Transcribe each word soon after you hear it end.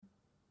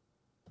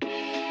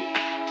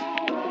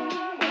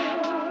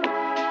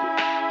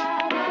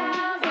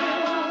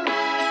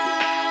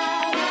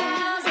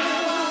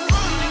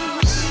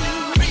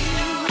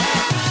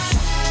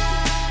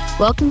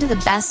Welcome to the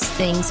Best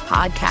Things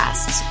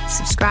Podcast.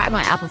 Subscribe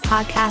on Apple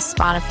Podcasts,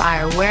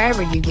 Spotify, or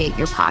wherever you get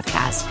your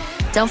podcasts.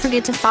 Don't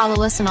forget to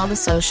follow us on all the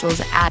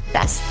socials at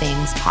Best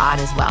Things Pod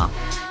as well.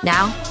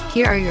 Now,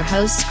 here are your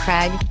hosts,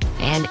 Craig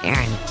and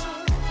Aaron.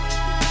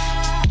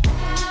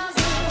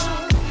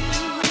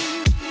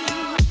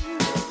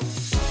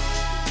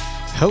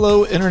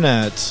 Hello,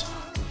 Internet.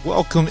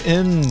 Welcome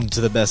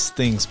into the Best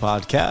Things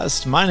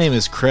Podcast. My name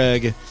is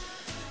Craig,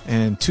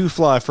 and too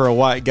fly for a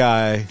white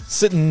guy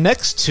sitting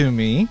next to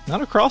me,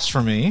 not across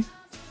from me,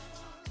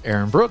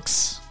 Aaron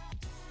Brooks.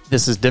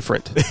 This is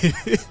different.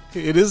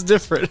 It is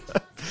different.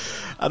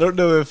 I don't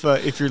know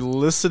if you're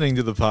listening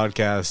to the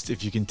podcast,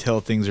 if you can tell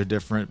things are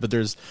different, but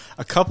there's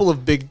a couple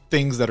of big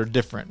things that are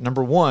different.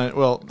 Number one,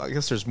 well, I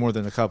guess there's more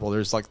than a couple.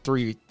 There's like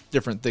three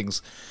different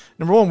things.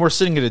 Number one, we're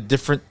sitting at a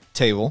different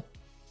table.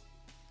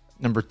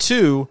 Number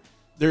two,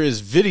 there is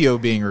video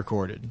being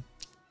recorded.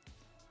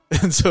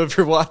 And so if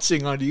you're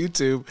watching on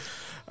YouTube,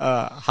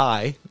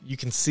 hi, you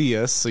can see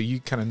us, so you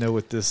kind of know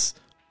what this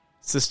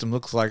system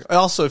looks like.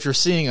 Also, if you're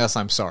seeing us,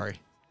 I'm sorry.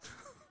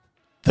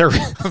 They're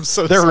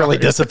sorry. really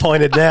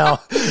disappointed now.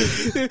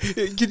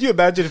 Can you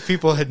imagine if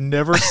people had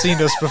never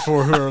seen us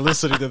before who are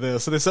listening to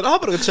this, and they said, "Oh,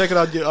 I'm going to go check it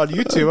out on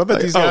YouTube. I bet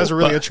these guys are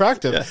really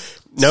attractive." Yeah.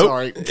 Nope.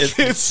 Sorry,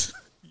 it's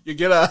you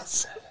get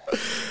us.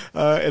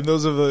 And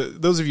those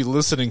of you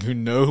listening who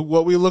know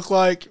what we look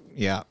like,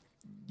 yeah,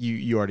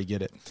 you already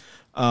get it.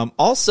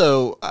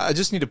 Also, I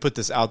just need to put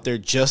this out there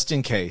just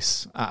in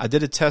case. I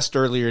did a test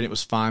earlier and it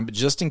was fine, but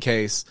just in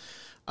case,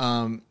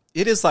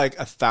 it is like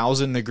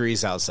 1,000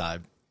 degrees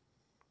outside.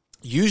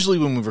 Usually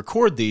when we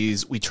record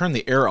these, we turn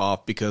the air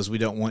off because we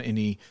don't want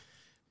any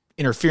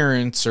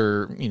interference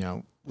or, we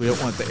don't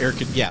want the air.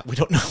 We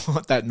don't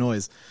want that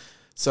noise.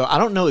 So I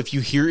don't know if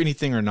you hear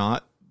anything or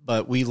not,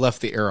 but we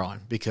left the air on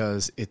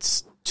because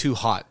it's too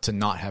hot to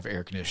not have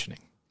air conditioning.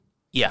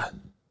 Yeah.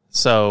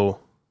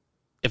 So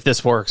if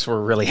this works, we're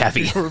really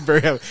happy. We're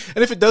very happy.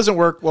 And if it doesn't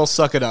work, well,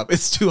 suck it up.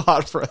 It's too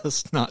hot for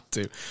us not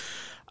to.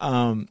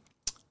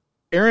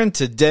 Aaron,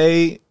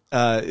 today,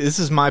 this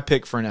is my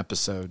pick for an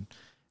episode.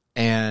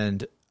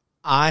 And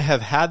I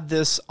have had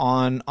this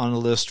on a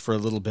list for a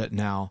little bit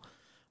now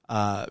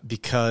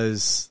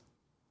because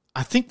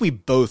I think we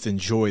both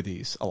enjoy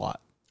these a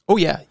lot. Oh,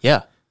 yeah.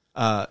 Yeah.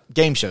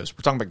 Game shows.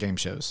 We're talking about game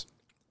shows.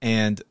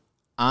 And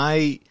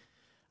I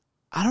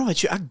don't know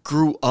about you, I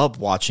grew up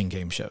watching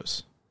game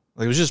shows.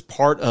 Like, it was just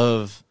part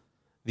of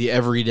the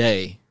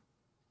everyday.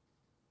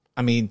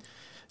 I mean,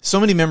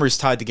 so many memories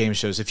tied to game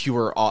shows. If you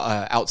were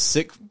out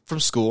sick from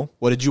school,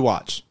 what did you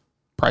watch?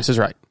 Price is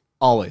Right.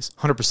 Always.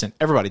 100%.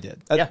 Everybody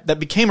did. That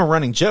became a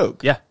running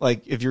joke. Yeah.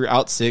 Like, if you're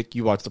out sick,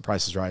 you watch The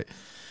Price is Right.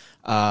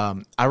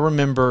 I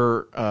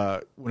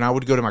remember when I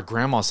would go to my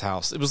grandma's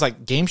house, it was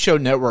like Game Show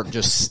Network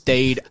just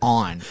stayed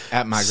on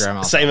at my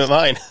grandma's Same house. at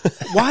mine.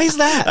 Why is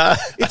that?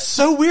 It's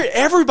so weird.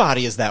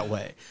 Everybody is that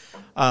way.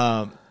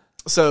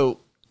 So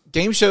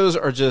game shows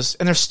are just,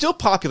 and they're still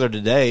popular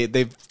today.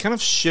 They've kind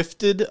of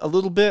shifted a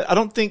little bit. I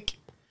don't think,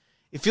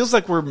 it feels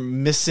like we're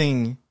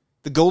missing,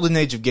 the golden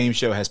age of game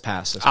show has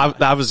passed us.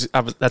 I was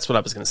that's what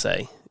I was going to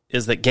say,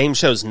 is that game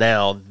shows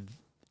now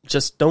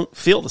just don't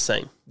feel the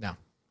same. No.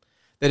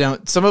 They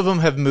don't. Some of them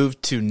have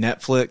moved to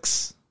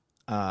Netflix.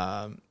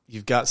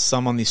 You've got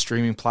some on these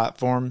streaming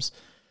platforms.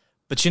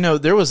 But,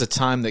 there was a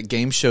time that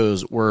game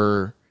shows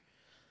were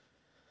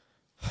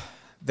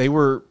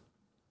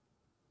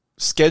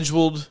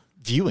scheduled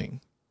viewing.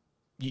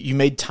 You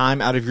made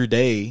time out of your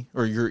day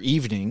or your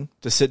evening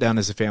to sit down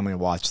as a family and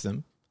watch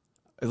them.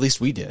 At least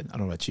we did. I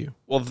don't know about you.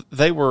 Well,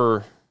 they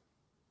were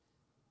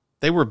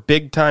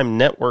big-time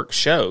network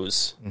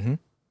shows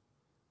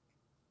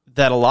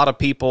that a lot of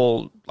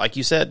people, like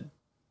you said,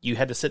 you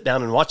had to sit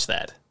down and watch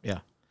that. Yeah.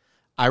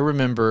 I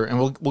remember,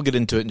 and we'll get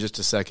into it in just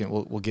a second.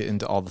 We'll get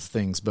into all the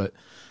things, but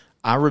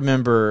I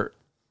remember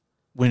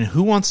when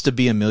Who Wants to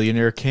Be a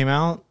Millionaire came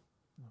out,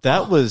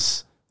 that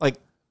was like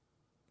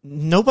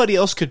nobody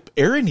else could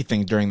air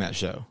anything during that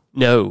show.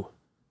 No.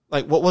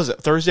 Like, what was it?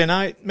 Thursday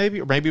night,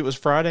 maybe? Or maybe it was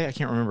Friday. I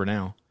can't remember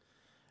now.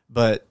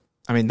 But,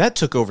 I mean, that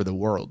took over the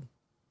world.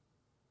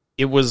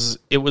 It was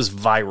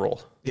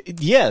viral.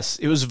 Yes,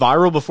 it was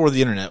viral before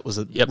the internet was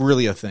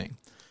really a thing.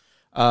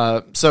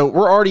 So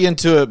we're already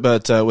into it,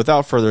 but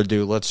without further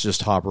ado, let's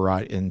just hop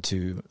right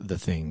into the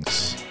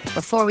things.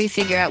 Before we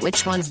figure out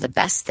which one's the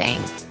best thing,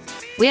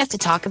 we have to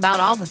talk about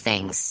all the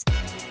things.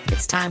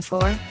 It's time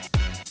for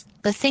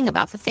the thing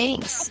about the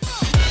things.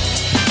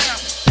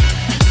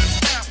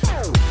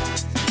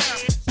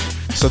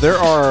 So there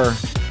are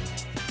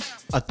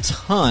a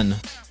ton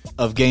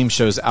of game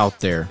shows out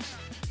there.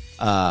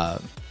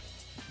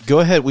 Go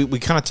ahead. We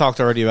kind of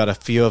talked already about a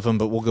few of them,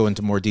 but we'll go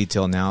into more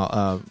detail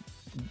now.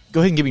 Go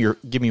ahead and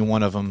give me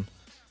one of them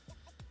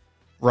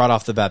right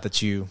off the bat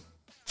that you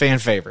fan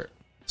favorite.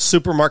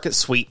 Supermarket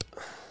Sweep.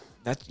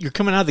 You're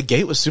coming out of the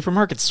gate with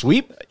Supermarket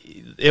Sweep?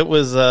 It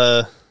was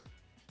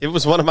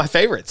one of my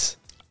favorites.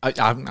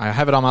 I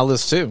have it on my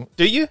list too.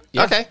 Do you?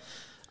 Yeah. Okay.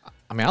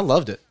 I mean, I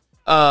loved it.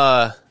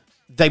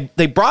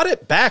 They brought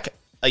it back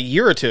a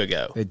year or two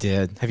ago. They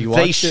did. Have you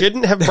watched it? They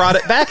shouldn't have brought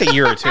it back a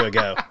year or two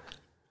ago.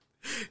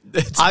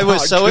 I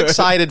was so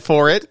excited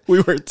for it.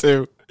 We were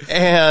too.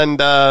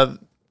 And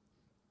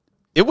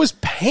it was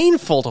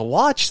painful to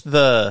watch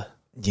the...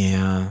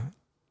 Yeah.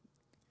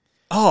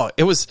 Oh,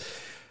 it was...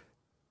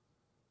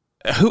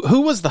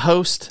 Who was the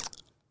host?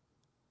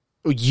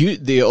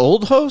 The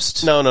old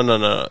host? No.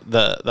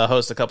 The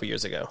host a couple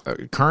years ago.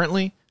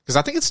 Currently? Because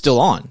I think it's still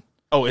on.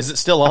 Oh, is it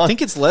still on? I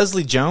think it's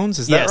Leslie Jones.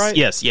 Is that right?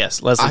 Yes.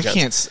 Leslie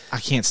Jones. I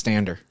can't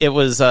stand her. It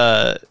was,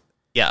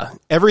 yeah.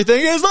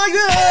 Everything is like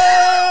this.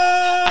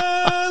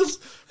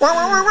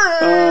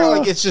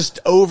 Like it's just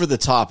over the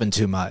top and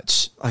too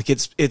much. Like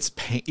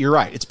you're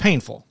right. It's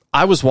painful.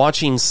 I was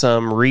watching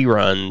some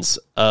reruns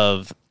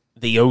of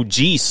the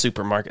OG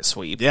Supermarket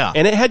Sweep. Yeah.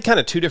 And it had kind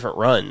of two different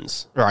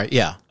runs. Right.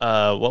 Yeah.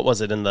 What was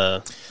it in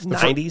the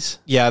 90s?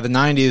 Yeah, the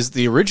 90s.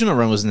 The original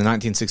run was in the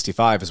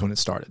 1965 is when it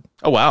started.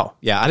 Oh, wow.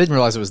 Yeah, I didn't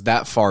realize it was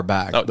that far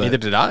back. Oh, neither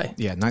did I.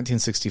 Yeah,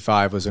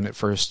 1965 was when it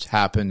first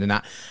happened. And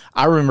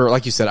I remember,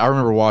 like you said, I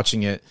remember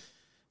watching it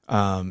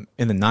in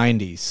the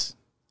 90s.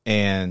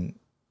 And,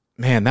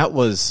 man, that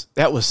was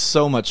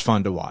so much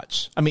fun to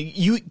watch. I mean,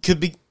 you could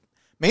be,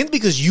 mainly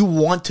because you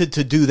wanted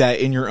to do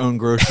that in your own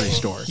grocery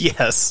store.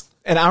 Yes.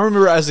 And I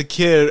remember as a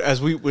kid,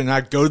 when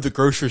I'd go to the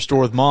grocery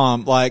store with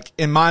mom, like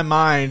in my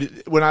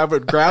mind, when I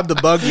would grab the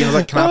buggy and I was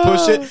like, can I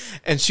push it?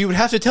 And she would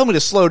have to tell me to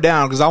slow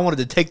down because I wanted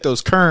to take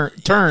those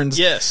turns.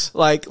 Yes.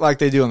 Like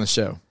they do on the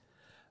show.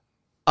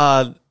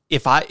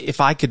 If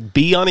I could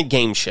be on a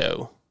game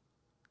show,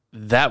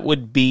 that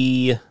would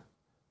be,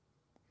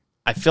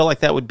 I feel like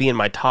that would be in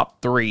my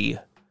top 3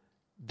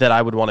 that I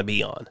would want to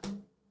be on.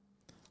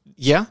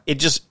 Yeah.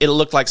 It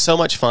looked like so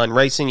much fun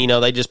racing. You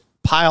know, they just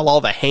pile all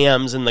the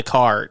hams in the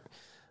cart.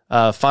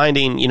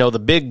 Finding, the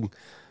big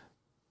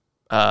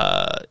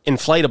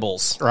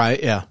inflatables.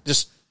 Right, yeah.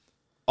 Just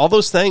all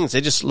those things.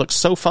 It just looks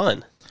so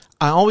fun.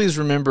 I always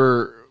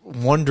remember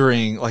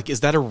wondering, like,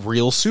 is that a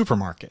real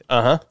supermarket?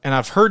 Uh-huh. And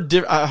I've heard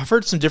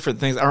some different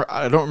things.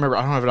 I don't remember.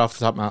 I don't have it off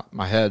the top of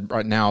my head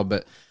right now,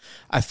 but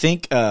I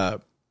think,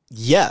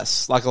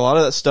 yes, like a lot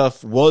of that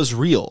stuff was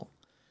real.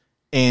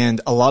 And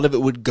a lot of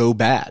it would go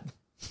bad.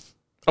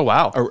 Oh,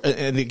 wow.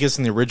 And I guess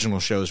in the original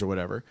shows or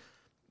whatever.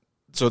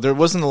 So there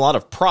wasn't a lot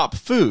of prop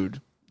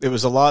food. It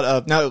was a lot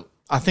of, now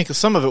I think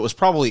some of it was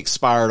probably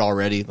expired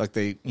already. Like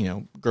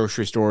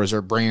grocery stores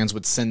or brands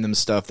would send them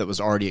stuff that was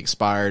already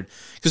expired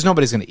because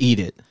nobody's going to eat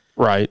it.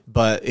 Right.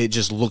 But it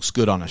just looks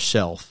good on a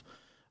shelf.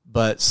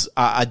 But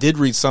I did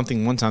read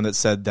something one time that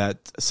said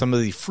that some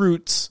of the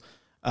fruits,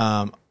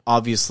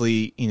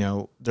 obviously,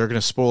 they're going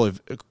to spoil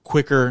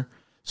quicker.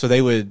 So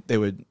they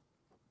would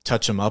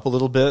touch them up a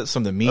little bit.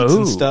 Some of the meats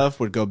and stuff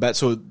would go bad.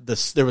 So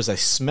there was a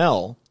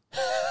smell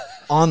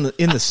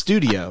in the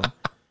studio,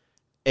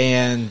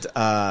 and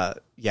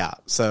yeah.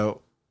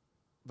 So,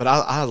 but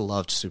I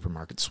loved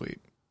Supermarket Sweep.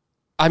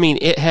 I mean,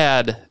 it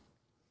had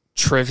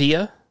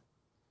trivia,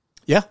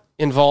 yeah,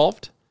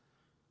 involved.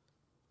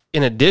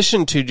 In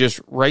addition to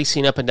just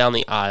racing up and down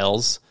the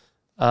aisles,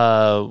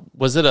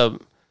 there'd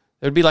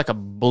be like a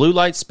blue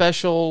light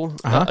special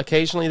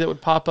occasionally that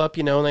would pop up,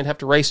 and they'd have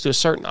to race to a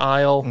certain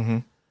aisle. Mm-hmm.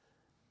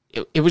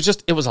 It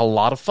was a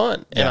lot of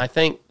fun. Yeah. And I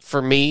think for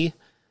me,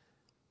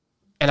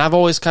 and I've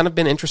always kind of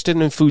been interested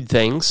in food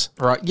things.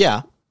 Right.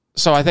 Yeah.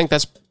 So I think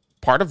that's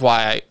part of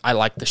why I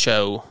like the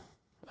show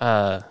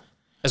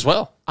as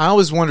well. I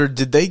always wondered,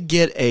 did they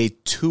get a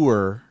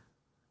tour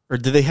or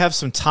did they have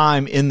some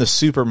time in the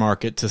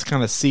supermarket to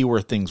kind of see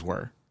where things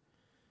were?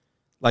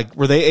 Like,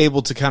 were they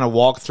able to kind of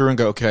walk through and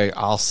go, okay,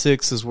 aisle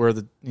 6 is where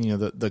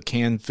the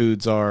canned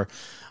foods are.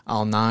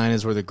 Aisle 9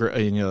 is where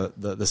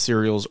the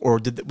cereals,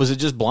 or was it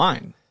just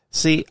blind?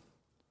 See,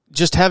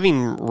 just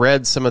having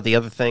read some of the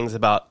other things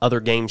about other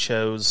game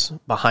shows,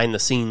 behind the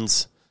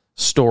scenes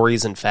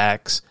stories and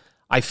facts,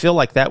 I feel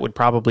like that would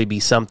probably be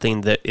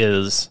something that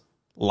is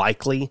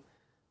likely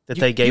that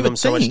they gave them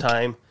so much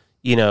time.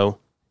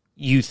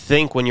 You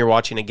think when you're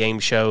watching a game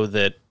show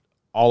that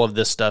all of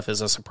this stuff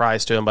is a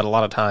surprise to them, but a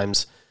lot of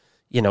times,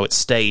 it's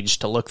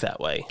staged to look that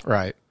way.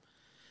 Right.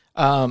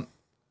 Let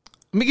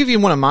me give you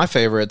one of my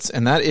favorites,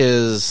 and that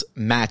is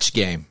Match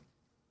Game.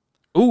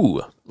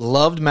 Ooh.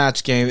 Loved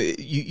Match Game.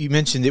 You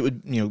mentioned it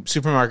would,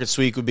 Supermarket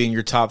Sweep would be in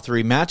your top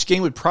 3. Match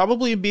Game would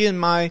probably be in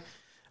my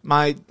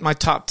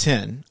top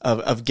 10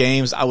 of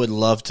games I would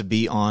love to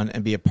be on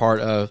and be a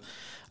part of.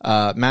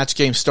 Match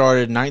Game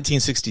started in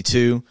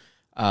 1962,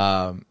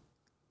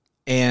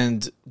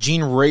 and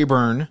Gene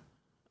Rayburn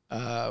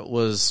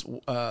was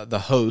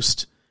the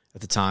host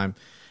at the time.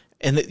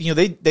 And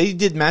they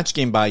did Match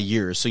Game by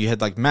years. So you had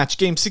like Match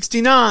Game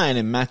 69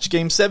 and Match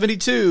Game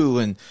 72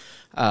 and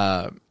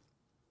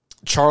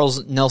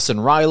Charles Nelson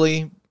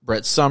Riley,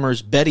 Brett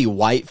Summers, Betty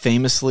White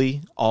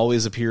famously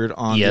always appeared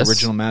on the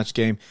original Match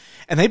Game.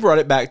 And they brought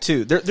it back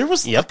too. There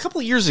was a couple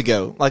of years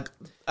ago, like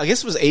I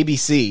guess it was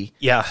ABC.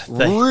 Yeah.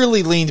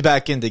 Really leaned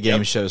back into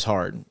game shows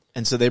hard.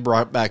 And so they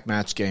brought back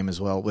Match Game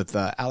as well with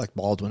Alec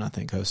Baldwin, I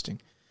think,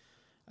 hosting.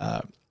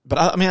 But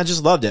I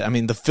just loved it. I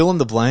mean, the fill in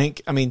the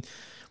blank. I mean,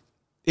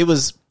 it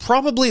was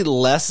probably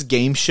less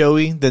game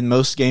showy than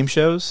most game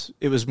shows.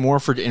 It was more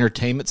for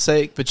entertainment's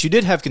sake, but you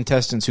did have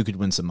contestants who could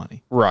win some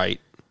money. Right.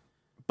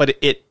 But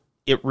it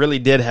really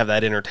did have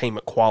that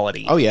entertainment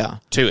quality. Oh yeah,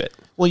 to it.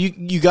 Well,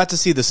 you got to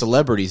see the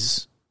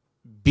celebrities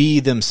be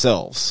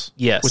themselves.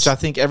 Yes. Which I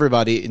think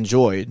everybody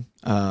enjoyed,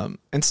 and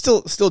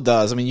still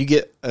does. I mean, you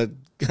get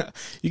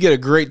a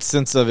great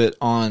sense of it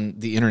on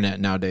the internet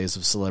nowadays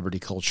of celebrity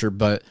culture,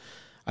 but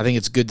I think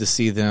it's good to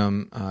see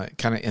them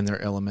kind of in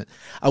their element.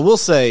 I will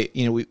say,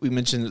 we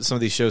mentioned some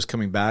of these shows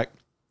coming back.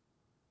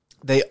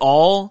 They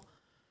all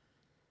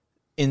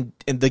in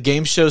the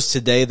game shows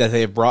today that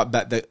they have brought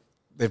back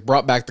they've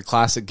brought back the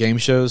classic game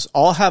shows.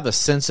 All have a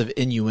sense of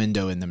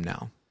innuendo in them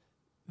now.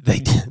 They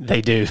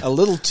do a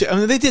little too. I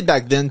mean, they did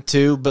back then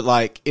too, but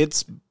like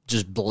it's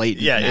just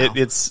blatant. Yeah, now.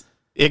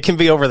 it can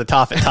be over the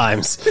top at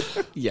times.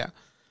 Yeah.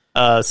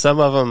 Some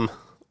of them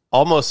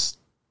almost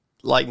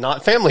like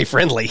not family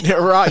friendly.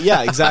 Right.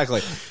 Yeah,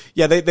 exactly.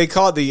 Yeah, they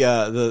call it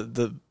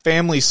the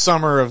family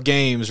summer of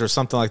games or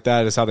something like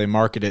that is how they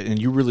market it, and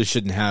you really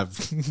shouldn't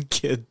have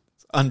kids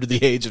under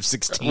the age of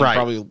 16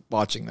 probably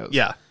watching those.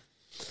 Yeah.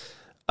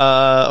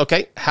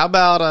 Okay. How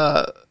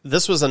about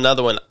this was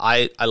another one.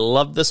 I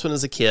loved this one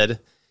as a kid,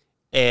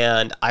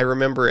 and I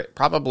remember it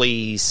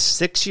probably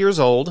 6 years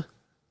old.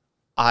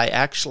 I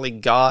actually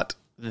got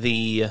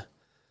the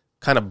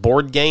kind of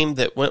board game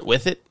that went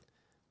with it,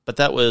 but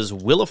that was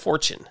Wheel of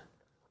Fortune.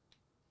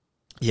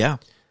 Yeah.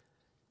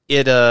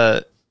 It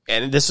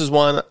and this is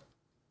one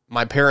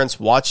my parents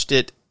watched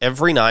it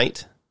every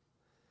night,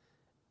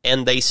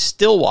 and they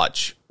still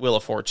watch Wheel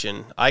of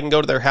Fortune. I can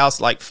go to their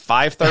house like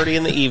 5:30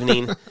 in the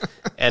evening,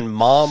 and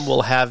Mom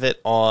will have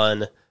it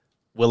on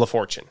Wheel of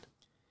Fortune.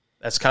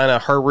 That's kind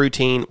of her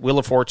routine, Wheel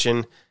of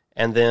Fortune,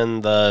 and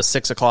then the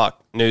 6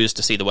 o'clock news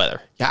to see the weather.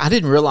 Yeah, I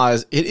didn't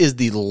realize it is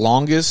the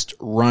longest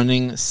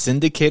running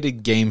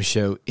syndicated game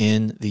show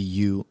in the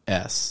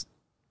U.S.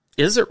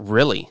 Is it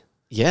really?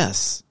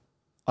 Yes.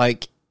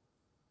 Like,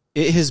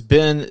 it has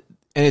been,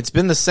 and it's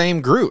been the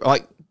same group.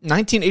 Like,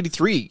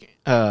 1983,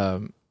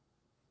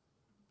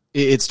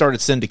 it started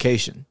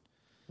syndication.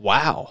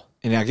 Wow.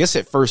 And I guess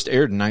it first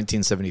aired in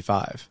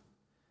 1975.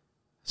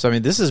 So, I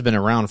mean, this has been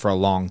around for a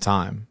long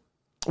time.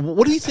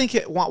 What do you think?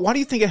 Why do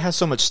you think it has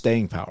so much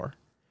staying power?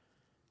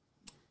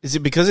 Is it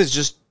because it's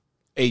just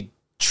a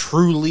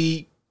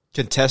truly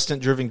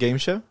contestant-driven game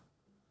show?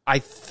 I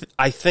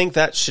think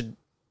that should.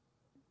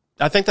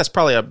 I think that's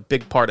probably a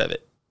big part of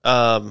it.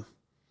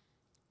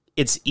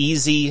 It's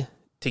easy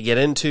to get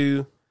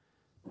into.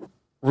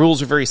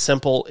 Rules are very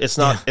simple. It's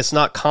not. It's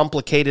not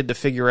complicated to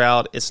figure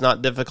out. It's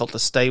not difficult to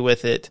stay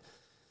with it.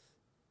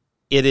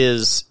 It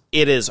is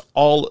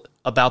all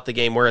about the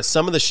game. Whereas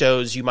some of the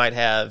shows you might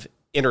have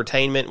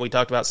entertainment. We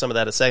talked about some of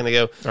that a second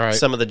ago. Right.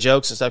 Some of the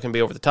jokes and stuff can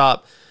be over the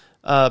top.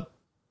 Pat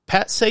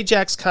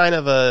Sajak's kind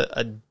of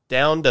a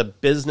down to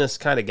business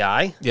kind of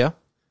guy. Yeah.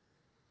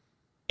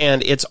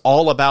 And it's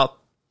all about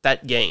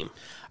that game.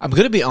 I'm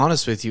going to be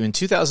honest with you. In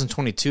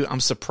 2022, I'm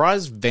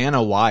surprised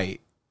Vanna White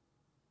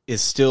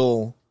is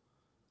still,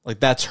 like,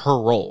 that's her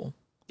role.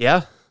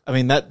 Yeah. I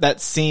mean,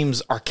 that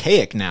seems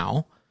archaic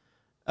now.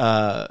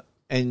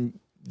 And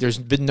there's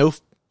been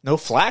no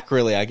flack,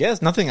 really, I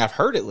guess. Nothing I've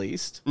heard, at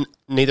least.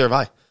 Neither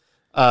have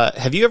I.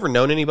 Have you ever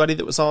known anybody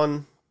that was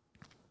on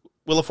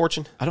Wheel of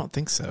Fortune? I don't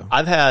think so.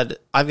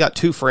 I've got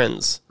two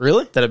friends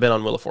Really? that have been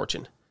on Wheel of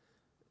Fortune.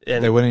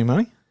 And They win any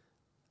money?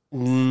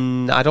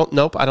 I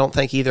don't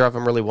think either of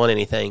them really won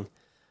anything.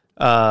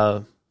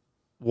 One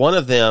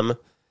of them,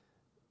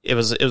 it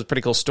was a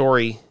pretty cool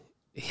story.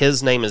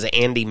 His name is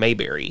Andy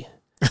Mayberry.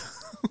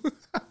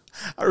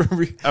 I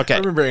remember. Okay. I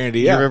remember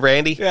Andy. Yeah. You remember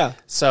Andy? Yeah.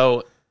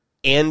 So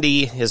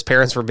Andy, his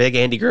parents were big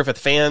Andy Griffith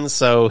fans,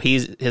 so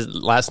his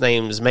last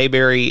name is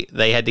Mayberry.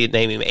 They had to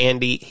name him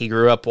Andy. He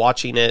grew up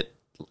watching it,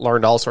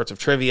 learned all sorts of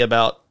trivia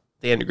about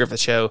the Andy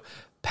Griffith show.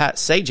 Pat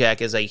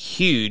Sajak is a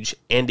huge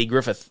Andy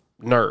Griffith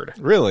nerd.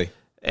 Really?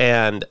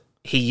 And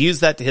he used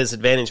that to his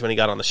advantage when he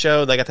got on the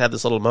show. They got to have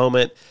this little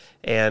moment,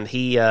 and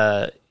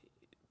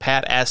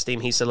Pat asked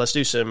him, he said, let's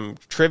do some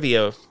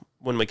trivia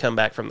when we come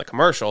back from the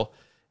commercial,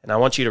 and I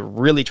want you to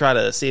really try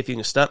to see if you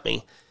can stump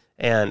me.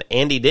 And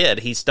Andy did.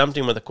 He stumped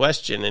him with a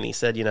question, and he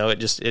said,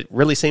 it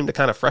really seemed to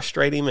kind of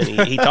frustrate him, and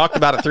he talked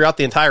about it throughout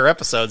the entire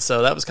episode,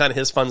 so that was kind of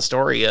his fun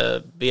story,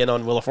 being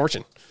on Wheel of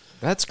Fortune.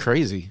 That's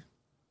crazy.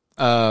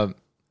 Yeah,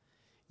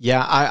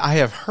 I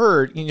have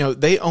heard,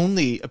 they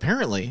only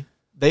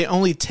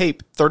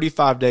tape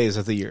 35 days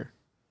of the year.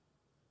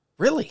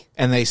 Really?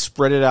 And they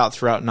spread it out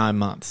throughout 9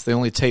 months. They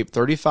only tape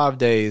 35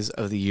 days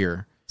of the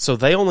year. So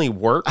they only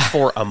work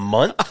for a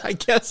month? I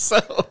guess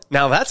so.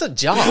 Now that's a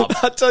job.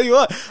 I'll tell you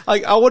what.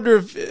 Like, I wonder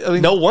if...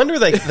 No wonder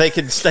they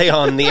could stay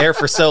on the air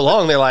for so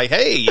long. They're like,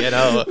 hey, they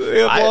have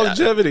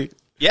longevity.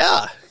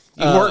 Yeah.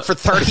 You work for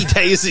 30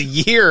 days a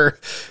year.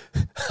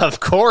 Of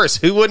course.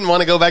 Who wouldn't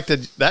want to go back to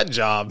that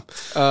job?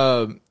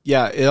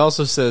 Yeah, it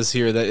also says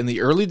here that in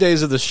the early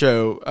days of the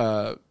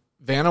show,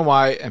 Vanna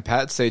White and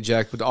Pat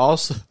Sajak would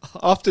also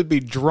often be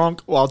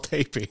drunk while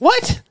taping.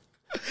 What?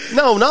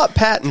 No, not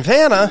Pat and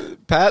Vanna.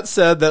 Pat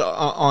said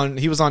that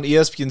he was on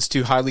ESPN's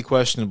Too Highly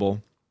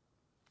Questionable,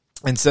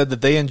 and said that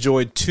they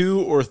enjoyed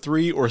 2 or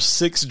 3 or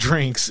 6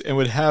 drinks and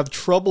would have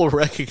trouble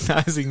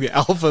recognizing the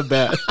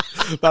alphabet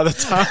by the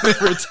time they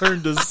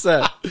returned to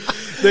set.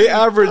 They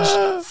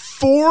averaged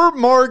 4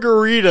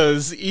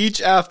 margaritas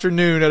each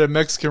afternoon at a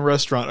Mexican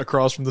restaurant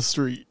across the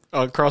street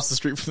from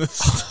the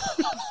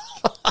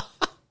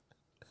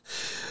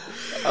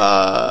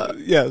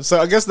yeah, so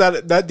I guess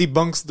that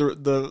debunks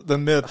the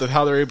myth of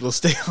how they're able to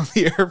stay on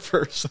the air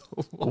for so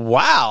long.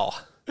 Wow.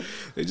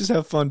 They just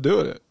have fun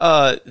doing it.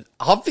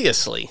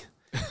 Obviously.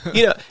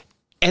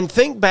 And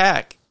think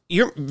back,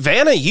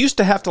 Vanna used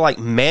to have to like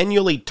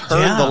manually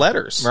turn the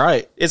letters.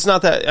 Right. It's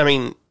not that,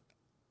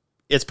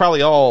 it's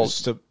probably all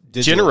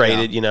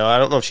generated, yeah. I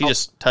don't know if she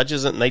just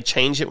touches it and they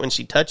change it when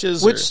she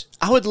touches. Which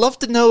I would love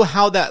to know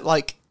how that,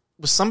 like,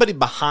 was somebody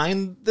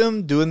behind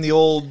them doing the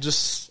old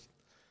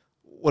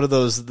what are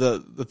those,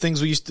 the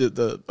things we used to,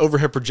 the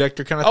overhead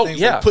projector kind of things?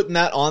 Yeah. Like putting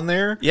that on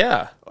there?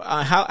 Yeah.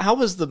 What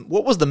was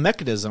the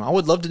mechanism? I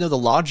would love to know the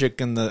logic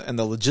and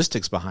the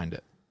logistics behind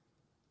it.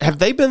 Have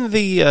they been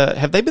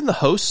the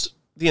hosts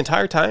the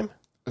entire time?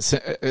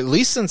 At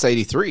least since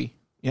 '83.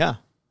 Yeah.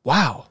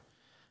 Wow.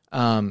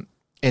 In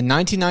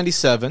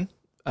 1997,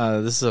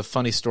 this is a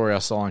funny story I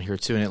saw on here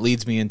too, and it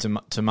leads me into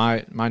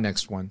my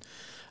next one.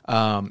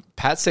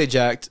 Pat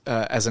Sajak,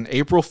 as an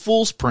April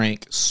Fool's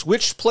prank,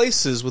 switched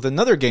places with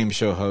another game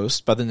show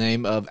host by the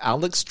name of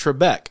Alex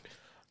Trebek.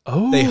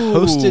 Oh, they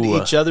hosted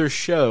each other's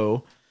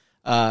show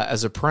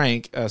as a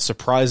prank,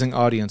 surprising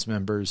audience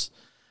members.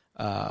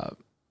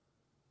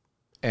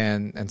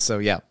 And so,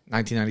 yeah,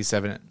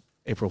 1997,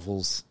 April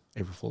Fool's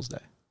Day.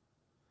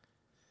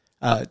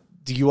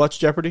 Do you watch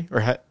Jeopardy?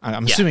 Or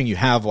I'm assuming you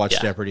have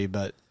watched Jeopardy,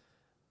 but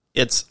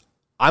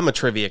I'm a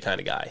trivia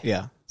kind of guy.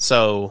 Yeah.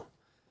 So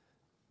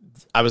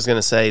I was going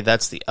to say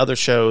that's the other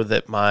show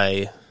that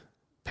my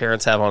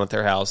parents have on at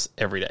their house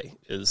every day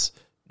is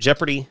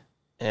Jeopardy.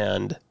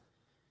 And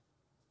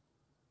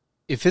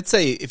if it's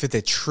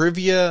a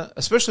trivia,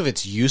 especially if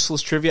it's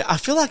useless trivia, I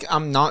feel like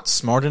I'm not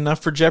smart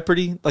enough for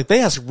Jeopardy. Like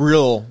they ask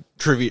real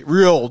trivia,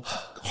 real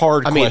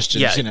hard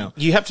questions,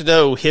 You have to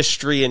know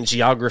history and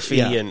geography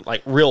and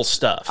like real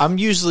stuff. I'm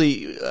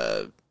usually,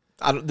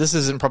 this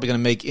isn't probably going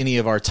to make any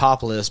of our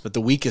top list, but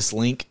The Weakest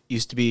Link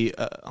used to be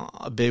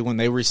a big one.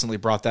 They recently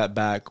brought that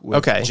back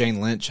with Jane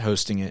Lynch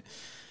hosting it.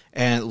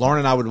 And Lauren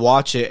and I would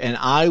watch it, and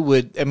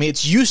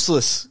it's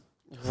useless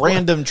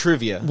random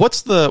trivia.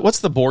 What's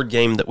the board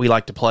game that we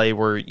like to play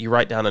where you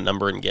write down a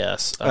number and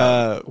guess?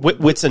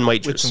 Wits and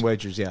Wagers. Wits and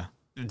Wagers, yeah.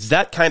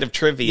 That kind of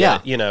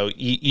trivia,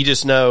 you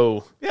just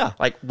know,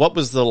 like what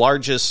was the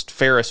largest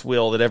Ferris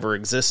wheel that ever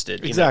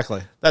existed?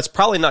 Exactly. That's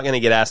probably not going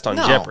to get asked on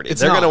Jeopardy.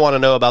 They're going to want to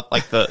know about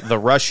like the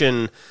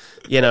Russian,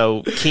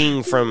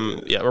 king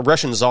from a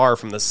Russian czar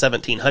from the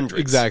 1700s.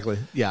 Exactly.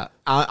 Yeah,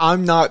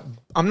 I'm not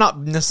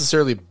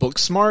necessarily book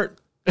smart,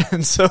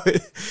 and so,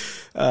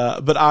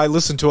 but I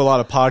listen to a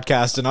lot of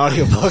podcasts and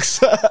audiobooks.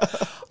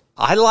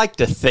 I like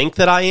to think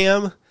that I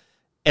am.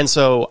 And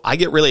so I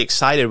get really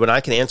excited when I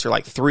can answer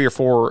like 3 or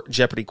 4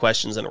 Jeopardy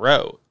questions in a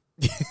row.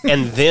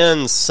 And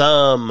then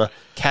some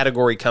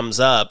category comes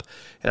up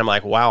and I'm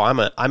like, wow, I'm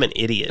an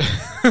idiot.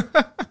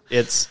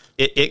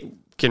 It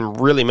can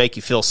really make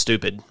you feel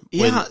stupid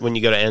when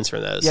you go to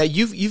answering those. Yeah,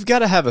 you've got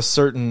to have a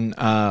certain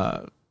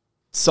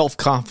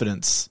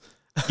self-confidence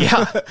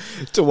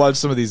to watch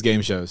some of these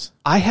game shows.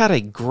 I've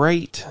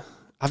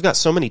got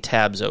so many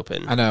tabs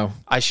open. I know.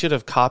 I should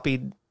have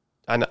copied.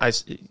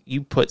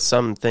 You put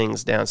some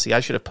things down. See, I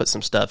should have put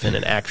some stuff in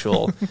an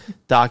actual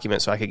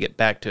document so I could get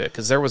back to it.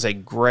 Because there was a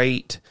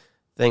great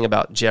thing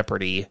about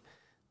Jeopardy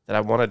that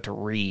I wanted to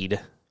read.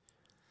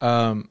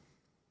 Here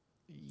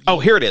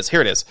it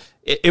is.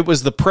 It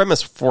was the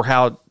premise for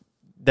how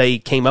they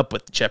came up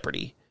with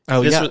Jeopardy.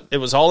 It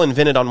was all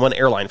invented on one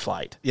airline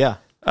flight. Yeah.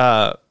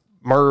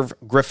 Merv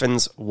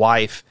Griffin's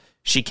wife,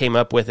 she came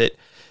up with it.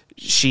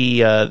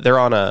 They're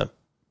on a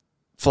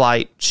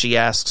flight. She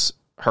asks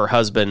her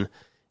husband,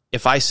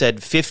 if I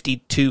said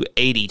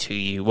 5280 to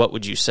you, what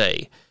would you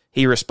say?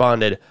 He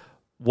responded,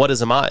 what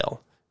is a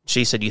mile?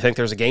 She said, you think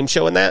there's a game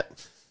show in that?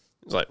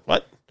 He was like,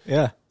 what?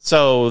 Yeah.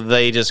 So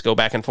they just go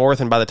back and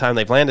forth, and by the time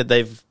they've landed,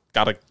 they've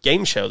got a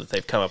game show that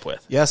they've come up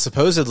with. Yeah,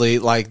 supposedly,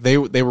 like they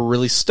were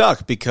really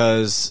stuck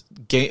because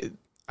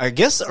I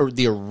guess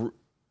the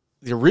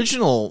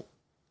original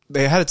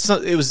they had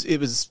it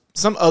was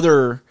some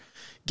other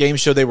game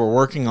show they were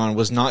working on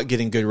was not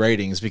getting good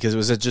ratings because it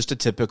was just a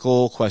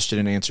typical question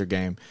and answer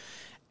game.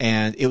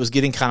 And it was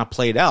getting kind of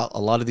played out. A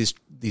lot of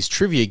these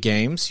trivia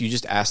games, you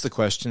just ask the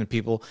question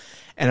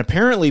and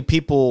apparently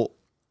people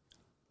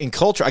in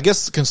culture, I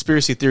guess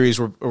conspiracy theories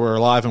were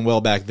alive and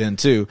well back then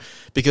too,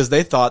 because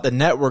they thought the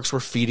networks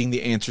were feeding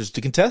the answers to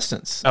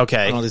contestants on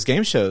all these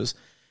game shows.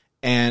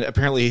 And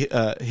apparently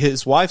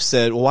his wife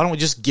said, well, why don't we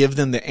just give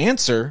them the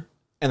answer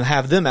and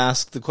have them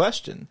ask the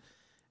question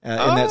in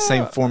that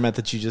same format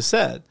that you just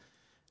said.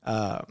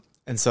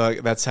 And so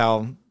that's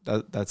how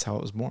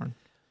it was born.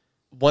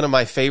 One of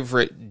my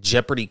favorite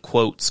Jeopardy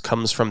quotes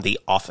comes from The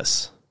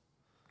Office.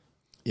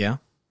 Yeah.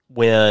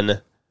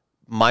 when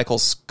Michael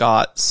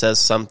Scott says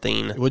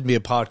something. It wouldn't be a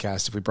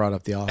podcast if we brought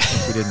up The Office,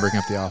 if we didn't bring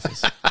up The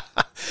Office.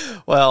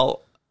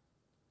 Well,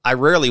 I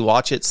rarely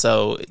watch it,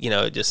 so,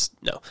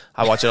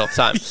 I watch it all the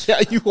time.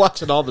 Yeah, you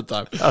watch it all the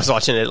time. I was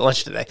watching it at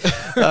lunch today.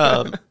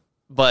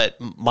 But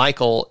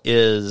Michael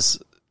has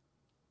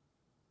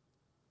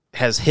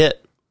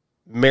hit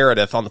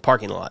Meredith on the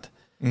parking lot.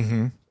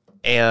 Mm-hmm.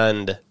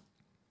 And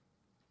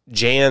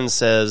Jan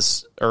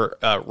says, or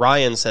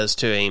Ryan says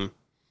to him,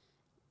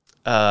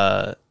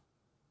 this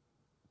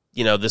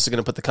is going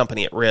to put the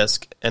company at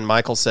risk. And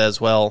Michael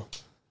says, well,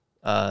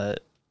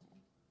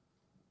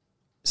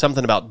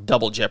 something about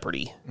double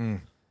jeopardy.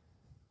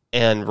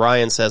 And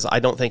Ryan says, I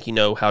don't think you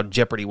know how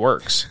Jeopardy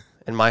works.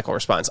 And Michael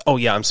responds, oh,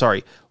 yeah, I'm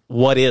sorry.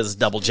 What is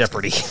double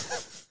jeopardy?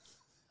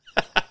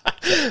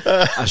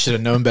 I should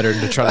have known better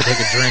than to try to take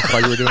a drink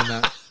while you were doing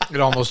that. It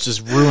almost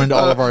just ruined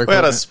all of our equipment. We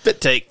had a spit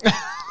take.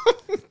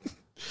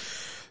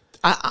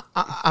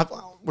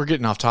 We're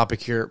getting off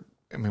topic here.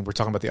 I mean, we're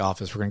talking about The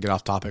Office. We're going to get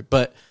off topic.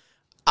 But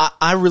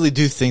I really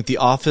do think The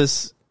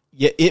Office,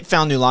 it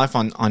found new life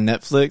on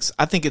Netflix.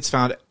 I think it's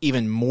found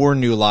even more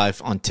new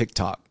life on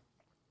TikTok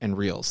and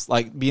Reels.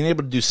 Like, being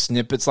able to do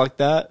snippets like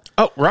that.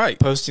 Oh, right.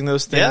 Posting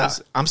those things. Yeah.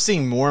 I'm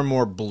seeing more and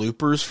more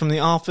bloopers from The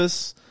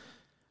Office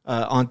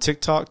on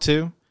TikTok,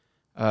 too.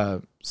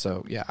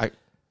 So, yeah,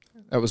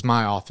 that was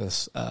my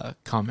Office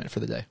comment for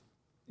the day.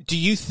 Do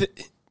you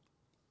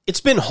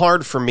it's been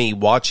hard for me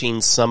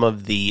watching some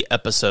of the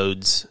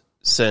episodes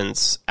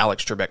since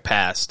Alex Trebek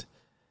passed.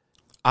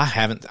 I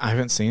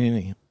haven't seen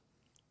any.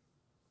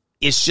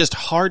 It's just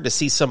hard to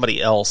see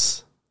somebody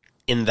else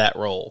in that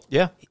role.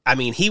 Yeah. I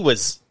mean, he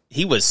was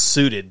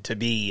suited to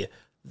be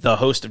the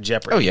host of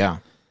Jeopardy. Oh, yeah.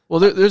 Well,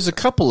 there's a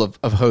couple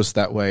of hosts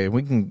that way.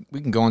 We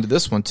can go into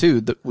this one,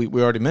 too. That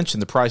we already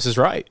mentioned, The Price is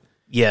Right.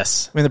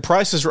 Yes. I mean, The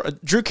Price is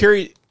Right. Drew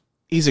Carey,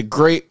 he's a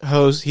great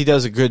host. He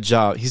does a good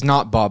job. He's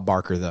not Bob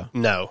Barker, though.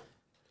 No.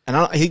 And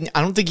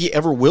I don't think he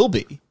ever will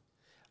be.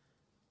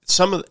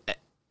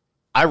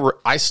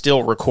 I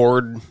still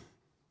record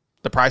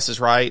The Price is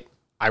Right.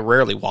 I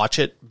rarely watch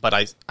it, but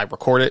I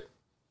record it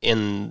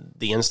in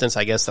the instance,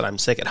 I guess, that I'm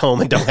sick at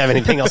home and don't have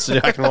anything else to do.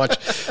 I can watch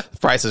The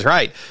Price is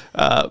Right.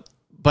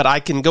 But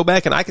I can go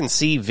back and I can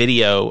see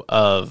video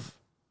of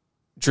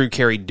Drew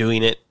Carey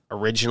doing it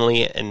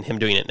originally and him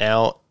doing it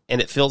now,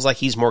 and it feels like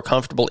he's more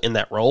comfortable in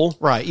that role.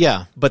 Right,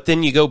 yeah. But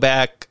then you go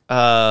back,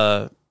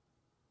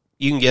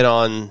 you can get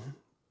on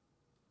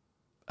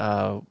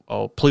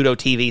Pluto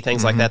TV,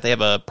 things like that. They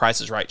have a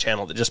Price is Right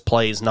channel that just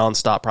plays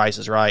nonstop Price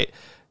is Right.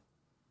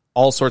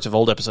 All sorts of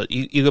old episodes.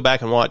 You go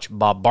back and watch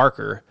Bob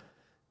Barker,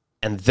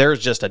 and there's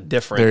just a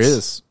difference. There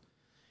is.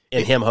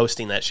 In him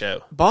hosting that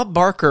show. Bob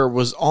Barker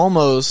was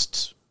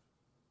almost...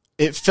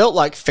 It felt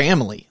like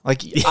family.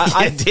 Like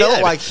I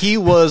felt like he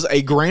was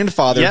a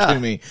grandfather to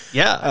me.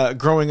 Yeah.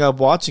 Growing up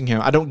watching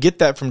him. I don't get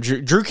that from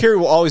Drew. Drew Carey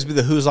will always be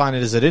the whose line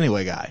it is it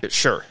anyway guy.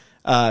 Sure.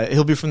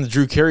 He'll be from the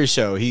Drew Carey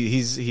show.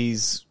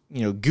 He's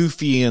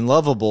goofy and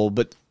lovable,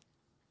 but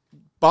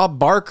Bob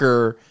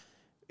Barker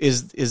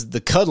is the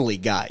cuddly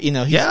guy.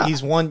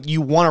 He's one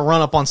you want to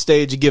run up on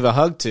stage and give a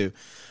hug to.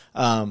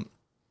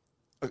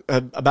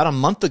 About a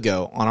month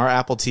ago on our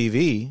Apple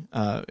TV,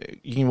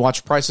 you can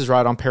watch Price is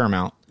Right on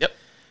Paramount. Yep.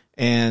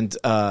 And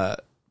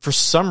for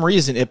some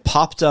reason, it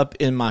popped up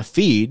in my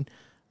feed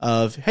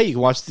of, hey, you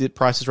can watch The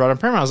Price is Right on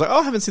Paramount. I was like, oh,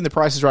 I haven't seen The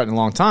Price is Right in a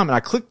long time. And I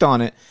clicked on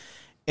it,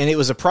 and it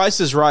was a Price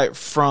is Right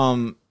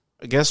from,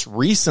 I guess,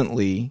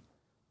 recently,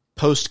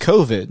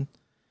 post-COVID,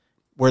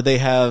 where they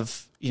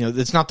have,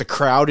 it's not the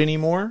crowd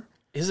anymore.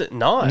 Is it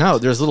not? No,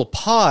 there's little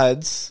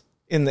pods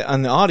in the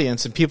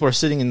audience, and people are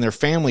sitting in their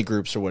family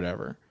groups or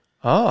whatever.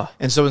 Oh.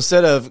 And so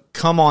instead of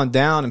come on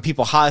down and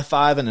people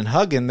high-fiving and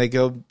hugging,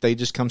 they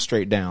just come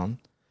straight down.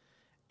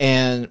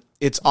 And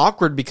it's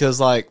awkward because,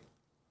 and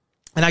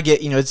I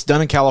get, it's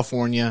done in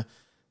California.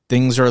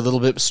 Things are a little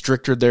bit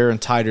stricter there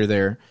and tighter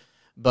there.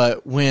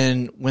 But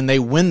when they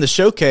win the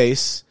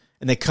showcase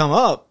and they come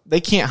up, they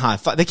can't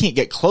high-five. They can't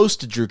get close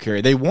to Drew Carey.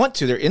 They want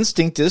to. Their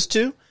instinct is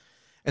to.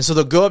 And so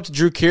they'll go up to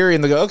Drew Carey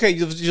and they'll go, okay,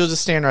 you'll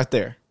just stand right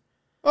there.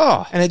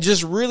 Oh. And it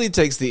just really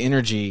takes the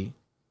energy,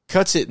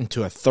 cuts it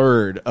into a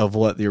third of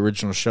what the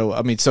original show.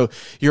 I mean, so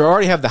you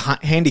already have the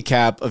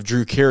handicap of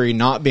Drew Carey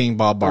not being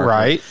Bob Barker.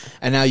 Right.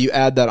 And now you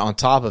add that on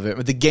top of it.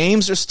 But the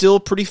games are still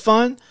pretty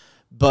fun,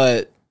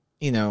 but,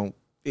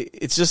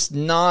 it's just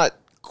not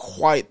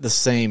quite the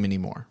same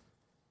anymore.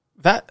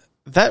 That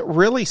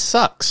really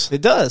sucks.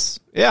 It does.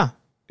 Yeah.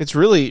 It's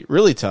really,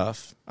 really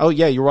tough. Oh,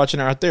 yeah, you're watching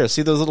it right there.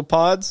 See those little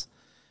pods?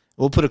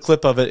 We'll put a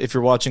clip of it if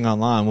you're watching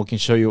online. We can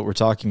show you what we're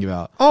talking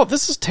about. Oh,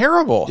 this is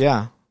terrible.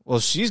 Yeah. Well,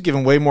 she's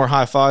given way more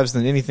high fives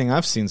than anything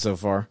I've seen so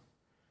far.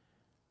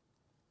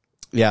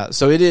 Yeah,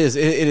 so it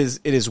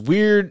is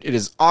weird. It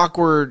is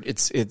awkward.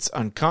 It's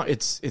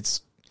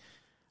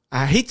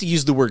I hate to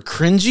use the word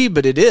cringy,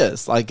 but it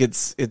is.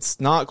 It's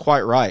not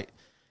quite right.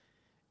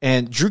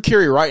 And Drew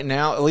Carey right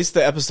now, at least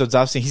the episodes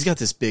I've seen, he's got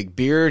this big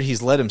beard.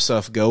 He's let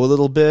himself go a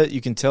little bit.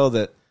 You can tell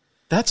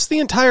that's the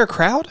entire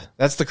crowd.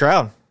 That's the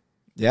crowd.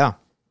 Yeah.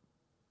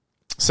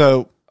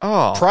 So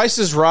Oh, Price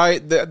is Right.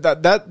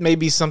 That may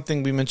be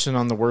something we mentioned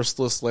on the worst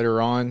list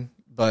later on,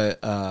 but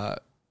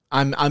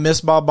I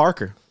miss Bob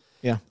Barker.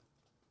 Yeah.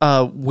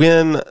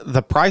 When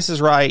The Price is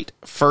Right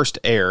first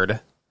aired,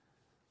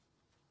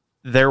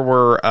 there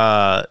were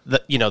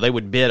they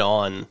would bid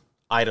on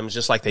items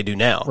just like they do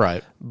now,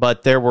 Right.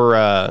 But there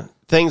were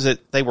things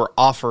that they were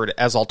offered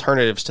as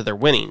alternatives to their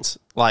winnings,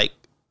 like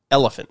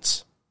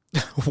elephants.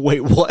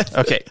 Wait, what?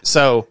 Okay,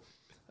 so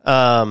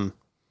in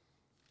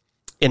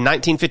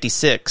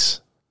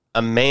 1956,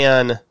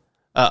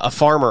 a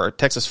farmer, a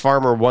Texas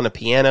farmer, won a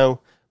piano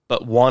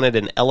but wanted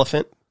an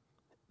elephant.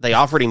 They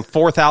offered him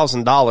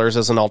 $4,000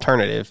 as an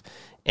alternative,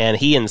 and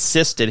he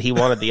insisted he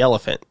wanted the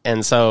elephant.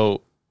 And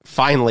so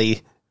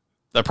finally,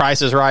 The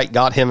Price is Right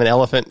got him an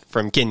elephant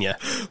from Kenya.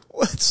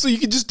 What? So you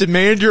can just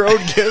demand your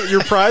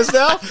prize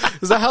now?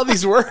 Is that how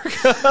these work?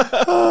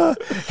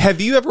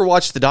 Have you ever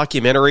watched the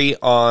documentary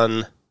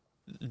on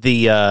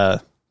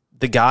the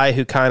guy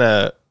who kind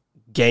of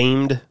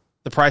gamed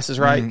The Price is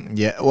Right?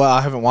 Yeah. Well,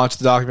 I haven't watched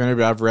the documentary,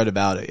 but I've read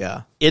about it.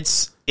 Yeah.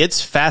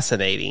 It's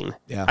fascinating.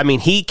 Yeah. I mean,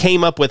 he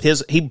came up with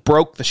he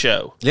broke the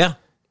show. Yeah.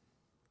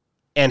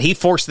 And he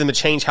forced them to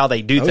change how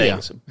they do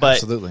things. Yeah. But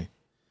Absolutely.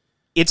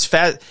 it's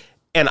fast.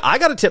 And I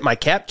got to tip my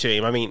cap to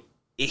him. I mean,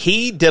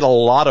 he did a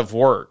lot of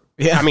work.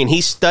 Yeah. I mean,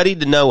 he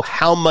studied to know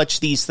how much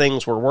these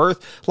things were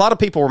worth. A lot of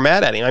people were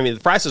mad at him. I mean, The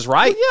Price is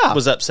Right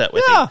was upset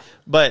with him.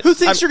 But who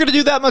thinks you're going to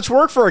do that much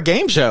work for a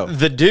game show?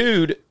 the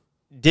dude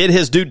did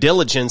his due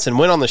diligence and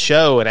went on the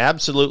show and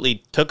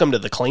absolutely took him to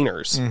the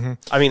cleaners.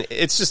 I mean,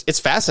 it's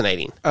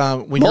fascinating.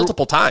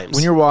 Multiple times.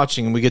 When you're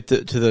watching and we get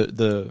to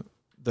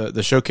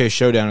the showcase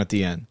showdown at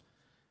the end,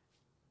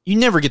 you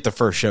never get the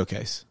first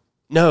showcase.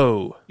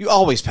 No. You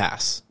always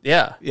pass.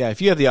 Yeah. Yeah,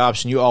 if you have the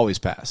option, you always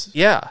pass.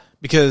 Yeah.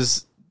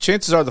 Because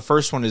chances are the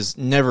first one is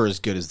never as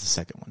good as the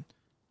second one.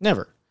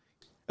 Never.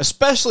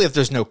 Especially if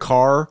there's no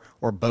car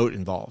or boat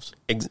involved.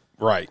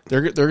 Right.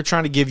 They're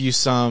trying to give you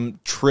some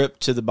trip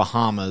to the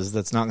Bahamas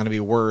that's not going to be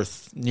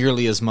worth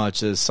nearly as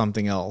much as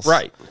something else.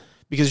 Right.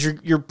 Because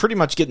you're pretty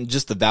much getting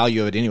just the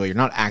value of it anyway. You're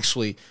not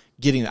actually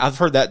getting, I've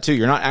heard that too,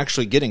 you're not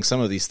actually getting some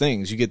of these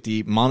things. You get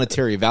the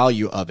monetary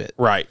value of it.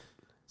 Right.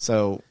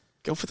 So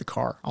go for the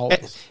car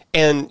always.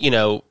 And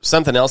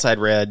something else I'd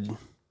read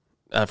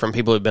from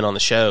people who've been on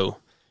the show,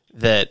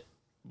 that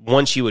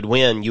once you would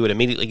win, you would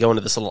immediately go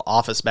into this little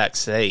office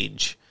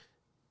backstage,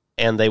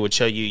 and they would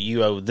show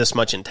you owe this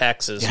much in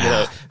taxes.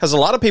 Yeah. Because a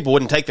lot of people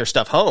wouldn't take their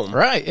stuff home,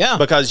 Right, yeah.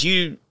 because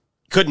you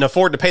couldn't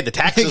afford to pay the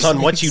taxes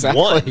on what you'd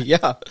won.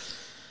 Yeah.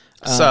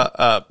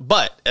 So,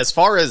 but as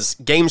far as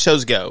game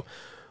shows go,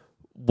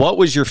 what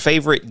was your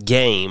favorite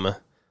game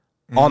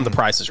on The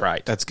Price is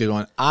Right? That's a good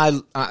one. I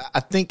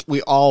think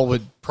we all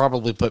would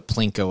probably put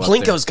Plinko up there.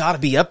 Plinko's got to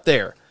be up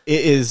there.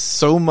 It is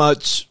so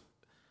much.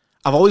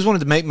 I've always wanted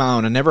to make my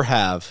own. I never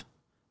have.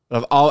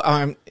 But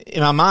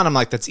in my mind, I'm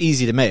like, that's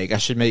easy to make. I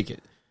should make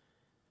it.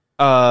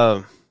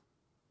 I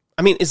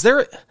mean,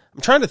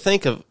 I'm trying to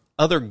think of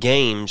other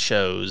game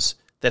shows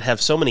that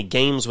have so many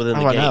games within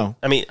the I game. know.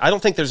 I mean, I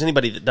don't think there's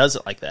anybody that does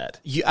it like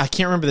that. I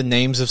can't remember the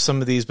names of some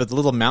of these, but the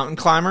little mountain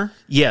climber.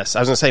 Yes,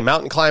 I was going to say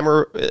Mountain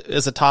Climber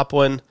is a top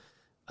one.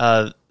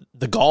 The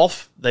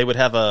golf, they would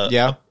have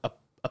a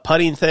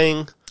putting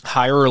thing.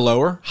 Higher or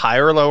lower.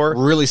 Higher or lower.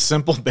 Really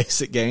simple,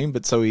 basic game,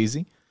 but so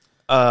easy.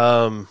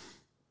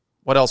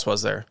 What else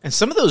was there? And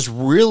some of those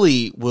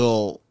really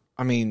will,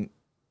 I mean,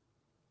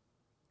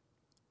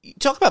 you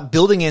talk about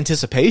building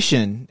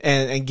anticipation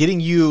and getting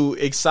you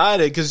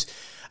excited, because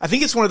I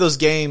think it's one of those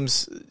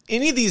games,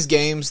 any of these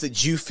games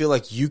that you feel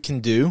like you can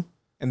do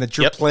and that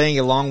you're playing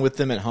along with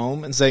them at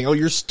home and saying, oh,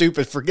 you're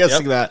stupid for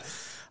guessing that,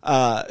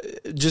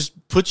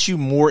 just puts you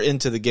more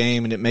into the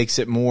game, and it makes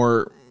it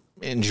more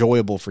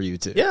enjoyable for you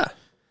too. Yeah.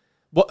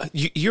 Well,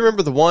 you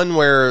remember the one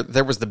where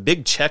there was the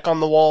big check on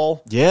the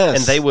wall? Yes.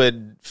 And they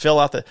would fill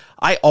out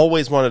I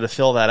always wanted to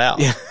fill that out.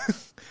 Yeah.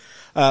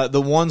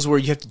 The ones where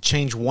you have to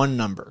change one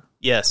number.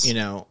 Yes.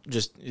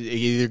 Just it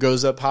either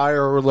goes up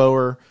higher or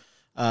lower.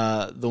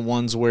 The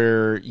ones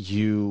where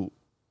you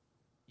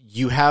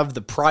have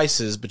the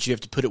prices, but you have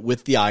to put it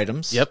with the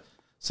items. Yep.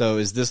 So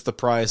is this the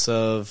price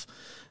of,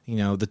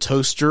 the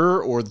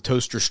toaster or the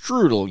toaster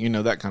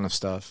strudel? That kind of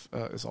stuff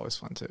is always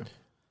fun too.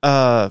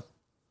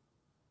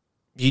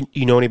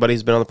 You know anybody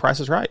who's been on The Price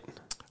is Right?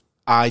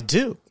 I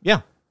do.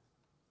 Yeah.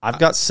 I've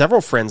got several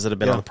friends that have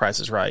been on The Price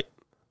is Right.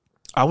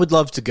 I would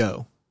love to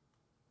go.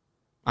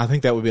 I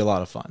think that would be a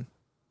lot of fun.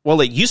 Well,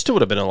 it used to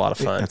would have been a lot of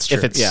fun. That's true.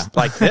 If it's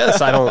like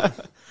this, I don't.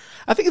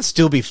 I think it'd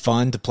still be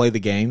fun to play the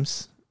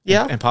games.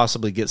 Yeah. And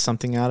possibly get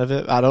something out of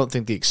it. I don't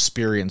think the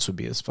experience would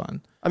be as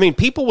fun. I mean,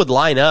 people would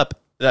line up.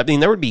 I mean,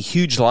 there would be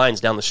huge lines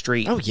down the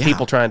street. Oh, yeah.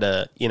 People trying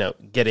to,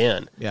 get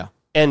in. Yeah.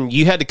 And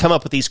you had to come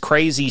up with these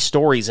crazy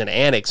stories and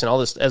antics and all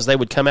this as they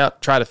would come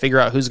out, try to figure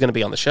out who's going to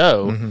be on the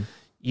show. Mm-hmm.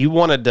 You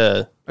wanted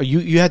to.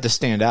 You had to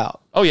stand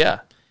out. Oh, yeah.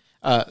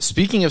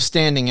 Speaking of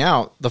standing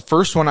out, the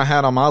first one I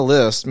had on my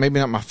list, maybe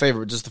not my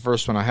favorite, just the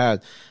first one I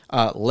had,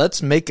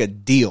 Let's Make a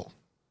Deal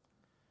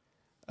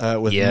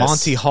with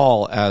Monty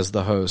Hall as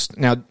the host.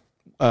 Now,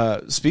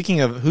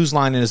 speaking of whose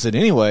line is it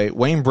anyway,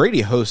 Wayne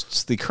Brady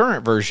hosts the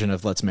current version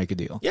of Let's Make a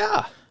Deal.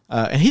 Yeah.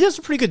 And he does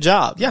a pretty good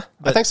job. Yeah,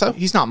 I think so.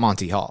 He's not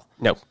Monty Hall.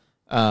 No.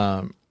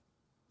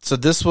 So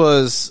this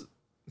was,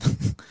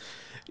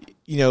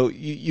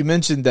 you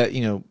mentioned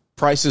that,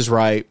 Price is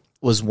Right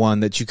was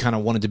one that you kind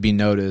of wanted to be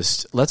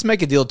noticed. Let's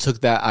Make a Deal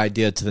took that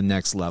idea to the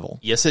next level.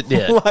 Yes, it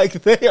did. Like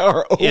they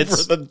are over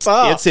the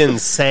top. It's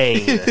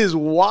insane. It is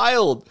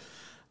wild.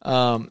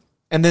 And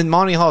then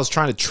Monty Hall is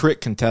trying to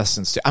trick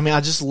contestants. I mean,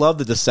 I just love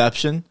the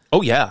deception.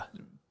 Oh, yeah.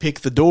 Pick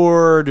the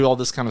door, do all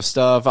this kind of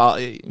stuff.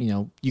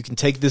 You can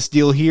take this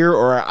deal here,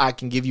 or I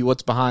can give you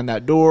what's behind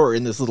that door, or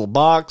in this little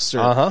box,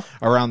 or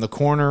around the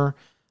corner.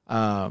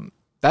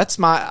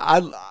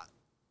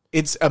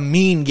 It's a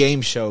mean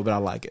game show, but I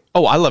like it.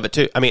 Oh, I love it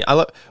too. I mean,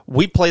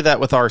 we play that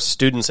with our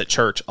students at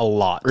church a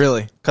lot.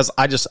 Really? Because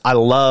I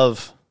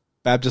love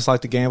Baptists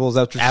like to gamble. Is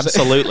that what you're saying?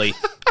 absolutely.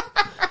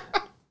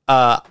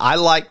 I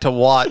like to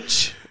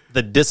watch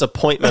the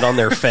disappointment on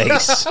their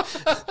face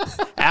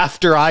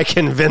after I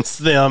convince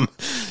them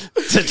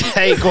to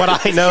take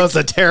what I know is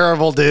a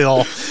terrible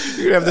deal.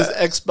 You have this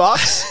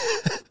Xbox.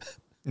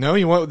 No,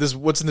 you want this?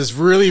 What's in this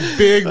really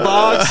big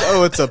box?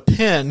 Oh, it's a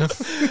pen.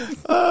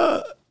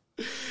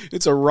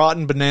 It's a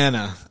rotten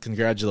banana.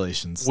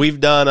 Congratulations. We've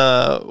done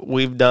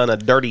a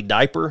dirty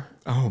diaper.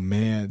 Oh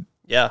man.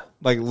 Yeah.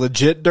 Like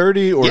legit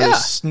dirty or Yeah.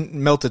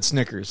 Melted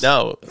Snickers?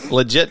 No,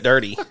 legit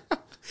dirty.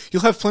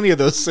 You'll have plenty of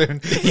those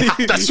soon. Yeah,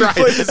 that's right.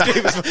 Play this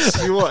game as much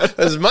as you want.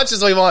 As much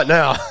as we want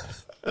now.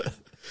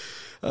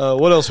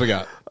 What else we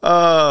got?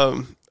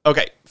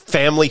 Okay,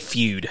 Family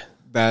Feud.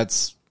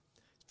 That's,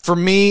 for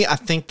me, I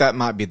think that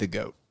might be the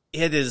GOAT.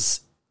 It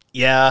is.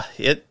 Yeah,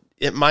 it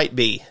might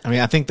be. I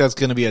mean, I think that's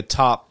going to be a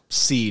top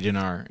seed in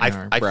our I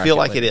bracket feel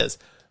like later. it is.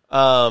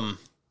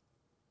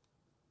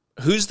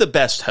 Who's the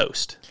best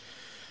host?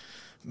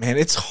 Man,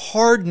 it's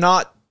hard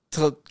not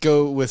to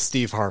go with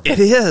Steve Harvey. It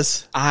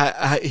is.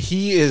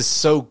 He is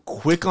so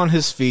quick on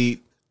his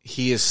feet.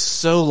 He is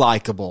so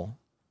likable.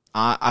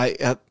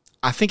 I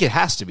think it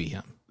has to be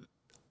him.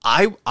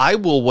 I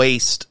will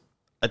waste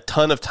a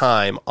ton of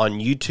time on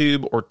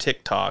YouTube or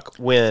TikTok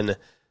when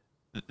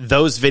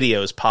those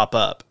videos pop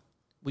up.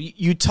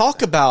 You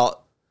talk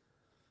about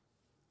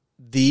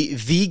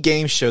the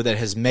game show that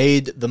has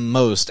made the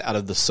most out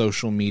of the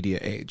social media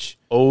age.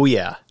 Oh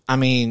yeah. I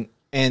mean,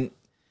 and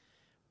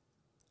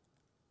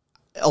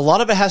a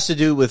lot of it has to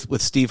do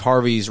with Steve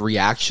Harvey's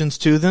reactions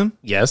to them.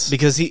 Yes.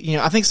 Because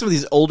I think some of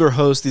these older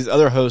hosts, these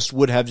other hosts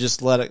would have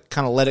just let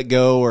it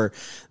go, or,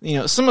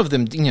 some of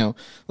them,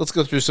 let's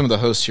go through some of the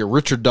hosts here.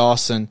 Richard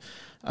Dawson,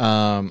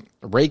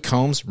 Ray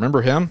Combs,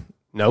 remember him?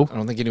 No. I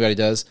don't think anybody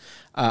does.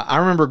 I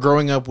remember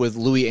growing up with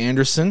Louis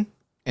Anderson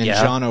and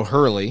John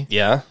O'Hurley.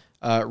 Yeah.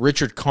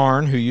 Richard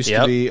Karn, who used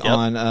to be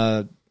on,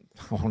 I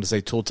want to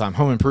say Tool Time,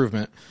 Home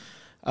Improvement.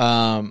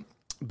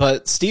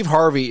 But Steve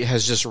Harvey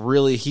has just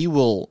really, he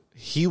will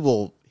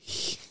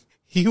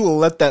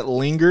let that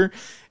linger,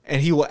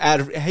 and he will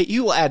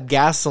add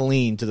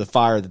gasoline to the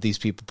fire that these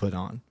people put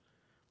on.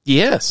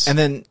 Yes. And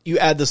then you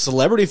add the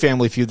Celebrity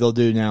Family Feud they'll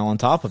do now on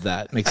top of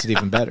that. Makes it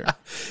even better.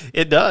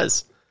 It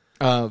does.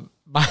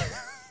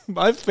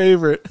 My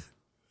favorite,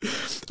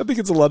 I think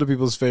it's a lot of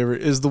people's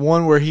favorite, is the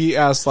one where he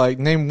asks,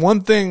 name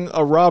one thing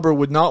a robber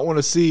would not want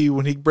to see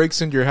when he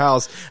breaks into your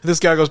house. And this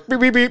guy goes, beep,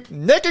 beep, beep,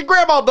 naked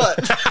grandma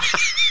butt.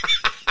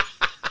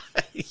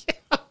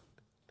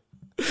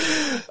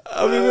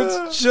 I mean,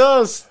 it's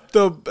just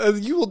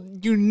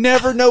you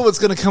never know what's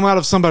going to come out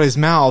of somebody's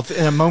mouth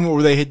in a moment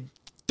where they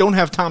don't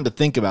have time to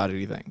think about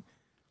anything.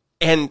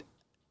 And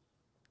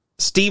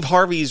Steve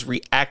Harvey's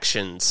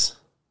reactions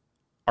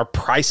are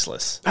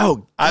priceless. Oh,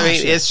 gosh, I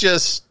mean, yeah. it's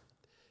just,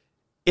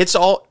 it's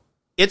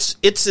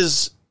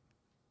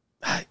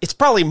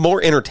probably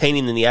more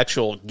entertaining than the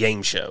actual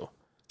game show.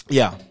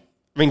 Yeah.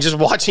 I mean, just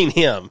watching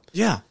him.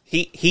 Yeah.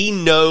 He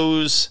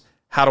knows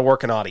how to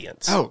work an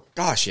audience. Oh,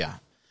 gosh, yeah.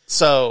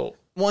 So,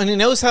 well, and he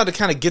knows how to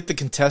kind of get the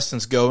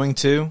contestants going,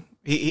 too.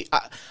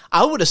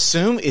 I would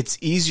assume it's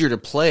easier to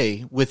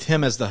play with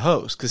him as the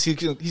host because he's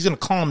going to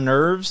calm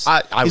nerves.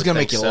 He's going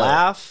to make you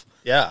laugh.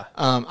 Yeah.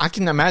 I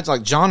can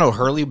imagine John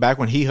O'Hurley back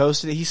when he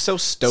hosted it. He's so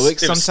stoic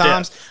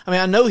sometimes. Stiff. I mean,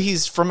 I know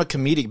he's from a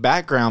comedic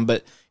background,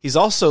 but he's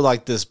also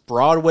like this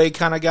Broadway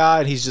kind of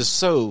guy, and he's just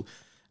so.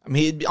 I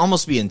mean, it'd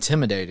almost be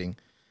intimidating.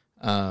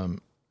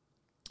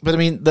 But I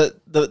mean,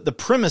 the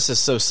premise is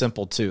so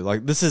simple too.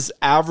 Like, this is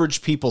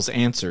average people's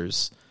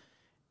answers,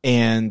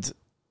 and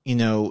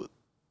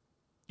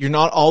you're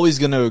not always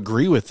going to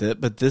agree with it,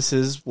 but this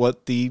is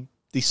what the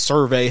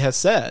survey has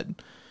said.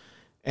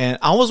 And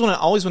I always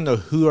want to know,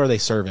 who are they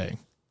surveying?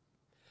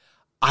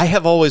 I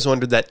have always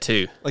wondered that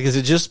too. Like, is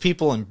it just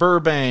people in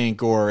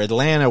Burbank or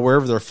Atlanta,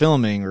 wherever they're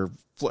filming, or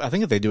I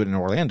think they do it in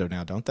Orlando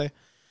now, don't they?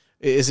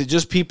 Is it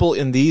just people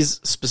in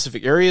these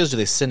specific areas? Do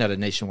they send out a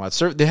nationwide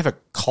survey? They have a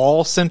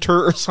call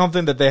center or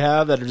something that they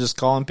have that are just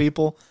calling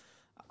people?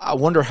 I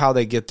wonder how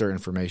they get their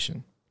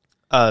information.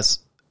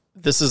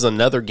 This is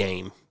another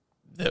game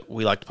that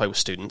we like to play with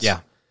students. Yeah.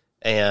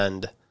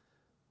 And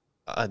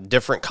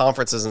different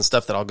conferences and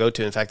stuff that I'll go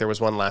to. In fact, there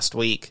was one last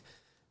week.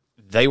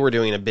 they were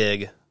doing a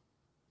big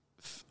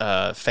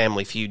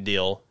Family Feud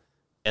deal,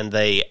 and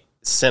they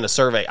sent a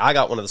survey. I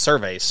got one of the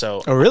surveys,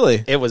 so Oh,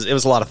 really? it was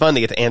a lot of fun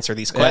to get to answer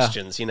these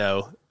questions,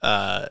 to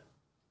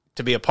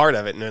be a part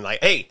of it. And then like,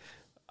 hey,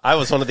 I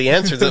was one of the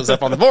answers that was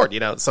up on the board,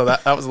 so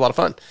that was a lot of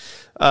fun.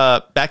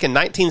 Back in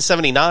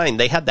 1979,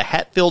 they had the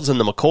Hatfields and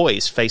the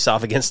McCoys face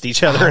off against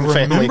each other in I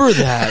Family. remember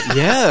that.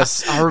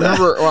 Yes, I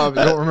remember. Well,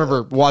 I don't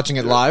remember watching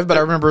it live, but I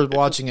remember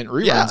watching it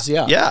reruns.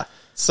 Yeah.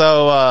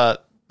 So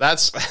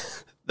that's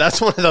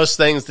one of those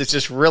things that's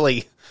just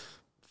really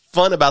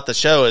fun about the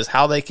show is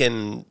how they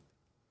can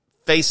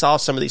face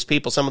off some of these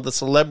people. Some of the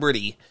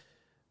celebrity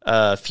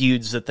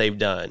feuds that they've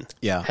done,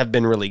 have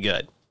been really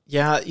good.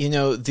 Yeah,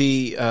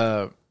 the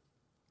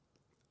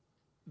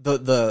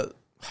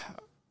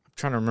I'm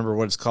trying to remember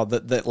what it's called.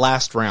 The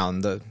last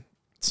round,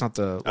 it's not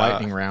the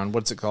lightning round.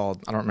 What's it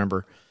called? I don't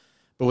remember.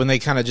 But when they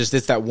kind of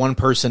it's that one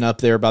person up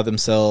there by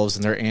themselves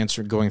and they're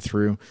answering, going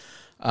through.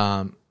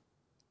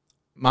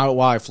 My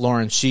wife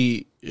Lauren,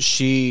 she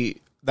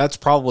that's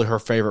probably her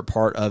favorite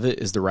part of it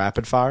is the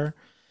rapid fire,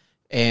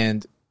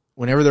 and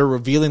whenever they're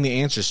revealing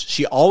the answers,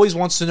 she always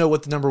wants to know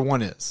what the number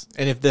one is.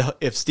 And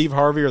if Steve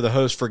Harvey or the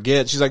host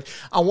forgets, she's like,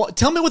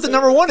 tell me what the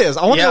number one is.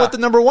 I want to know what the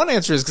number one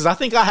answer is because I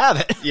think I have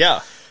it.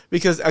 Yeah.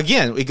 Because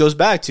again, it goes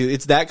back to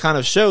it's that kind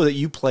of show that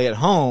you play at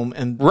home,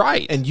 and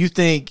and you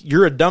think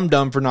you're a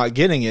dum-dum for not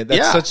getting it.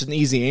 That's such an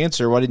easy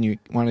answer. Why didn't you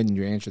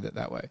answer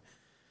that way?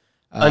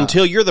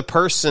 Until you're the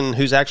person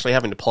who's actually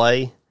having to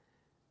play.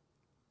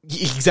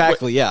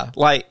 Exactly. Yeah.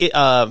 Like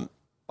the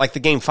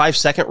game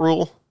 5-second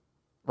rule.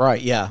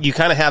 Right. Yeah. You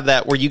kind of have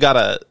that where you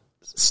gotta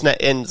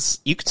and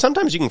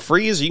sometimes you can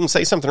freeze. Or you can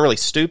say something really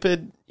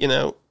stupid.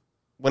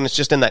 When it's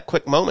just in that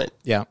quick moment.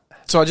 Yeah.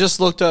 So I just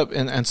looked up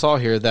and saw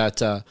here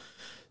that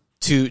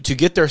to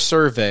get their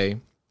survey,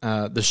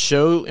 the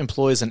show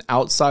employs an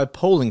outside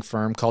polling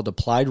firm called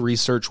Applied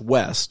Research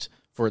West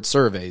for its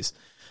surveys.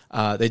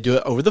 They do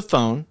it over the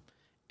phone,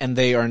 and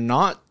they are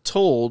not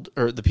told,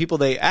 or the people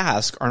they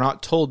ask are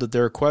not told that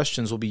their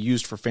questions will be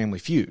used for Family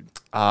Feud.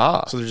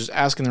 So they're just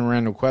asking them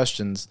random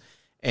questions,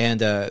 and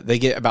they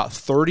get about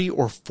 30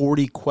 or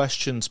 40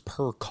 questions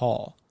per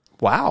call.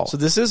 Wow. So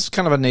this is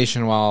kind of a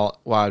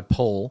nationwide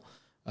poll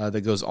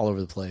that goes all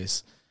over the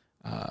place.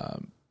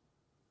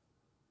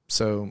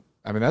 So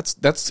I mean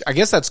that's I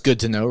guess that's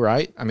good to know,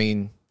 right? I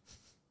mean,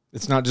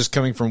 it's not just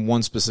coming from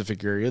one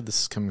specific area.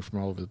 This is coming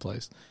from all over the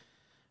place.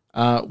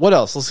 What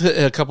else? Let's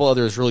hit a couple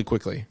others really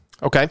quickly.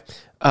 Okay.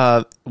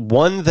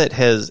 One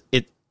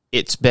that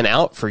it's been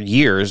out for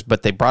years,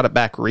 but they brought it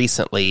back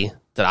recently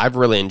that I've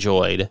really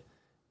enjoyed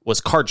was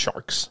Card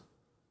Sharks.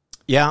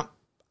 Yeah,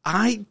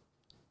 I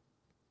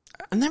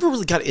never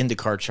really got into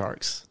Card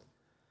Sharks.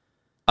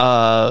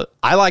 I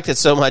liked it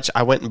so much,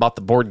 I went and bought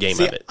the board game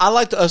of it. I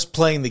liked us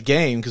playing the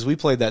game because we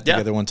played that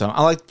together one time.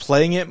 I liked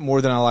playing it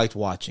more than I liked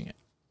watching it.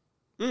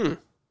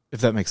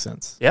 If that makes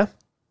sense. Yeah.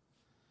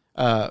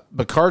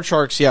 But Card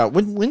Sharks,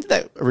 when did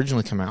that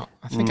originally come out?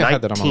 I think I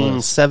had that on my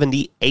list.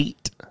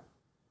 1978.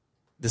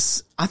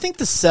 I think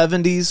the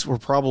 70s were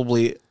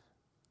probably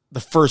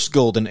the first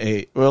golden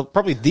age. Well,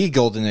 probably the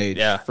golden age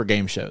for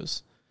game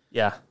shows.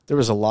 Yeah. There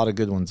was a lot of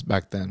good ones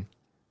back then.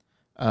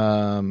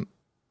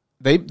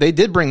 They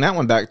did bring that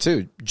one back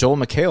too. Joel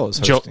McHale is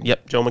hosting.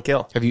 Joel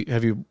McHale.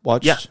 Have you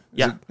watched?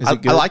 Yeah. Is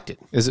it good? I liked it.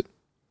 Is it?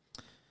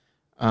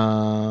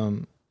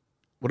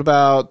 What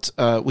about?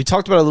 We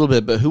talked about it a little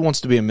bit, but Who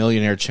Wants to Be a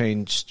Millionaire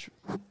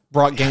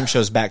brought game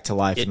shows back to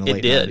life in the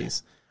late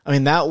 90s. I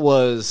mean, that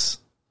was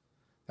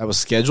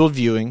scheduled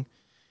viewing.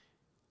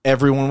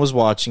 Everyone was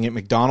watching it.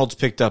 McDonald's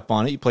picked up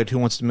on it. You played Who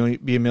Wants to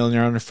Be a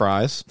Millionaire on the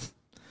fries.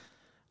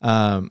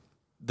 The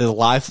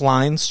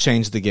lifelines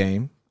changed the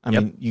game. I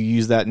mean, you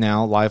use that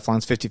now.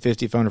 Lifelines,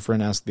 50-50, phone a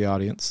friend, ask the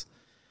audience.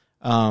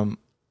 And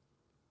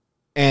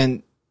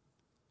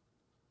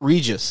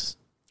Regis.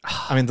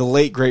 I mean, the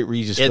late, great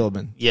Regis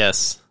Philbin.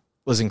 Yes.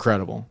 Was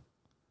incredible.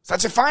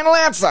 That's your final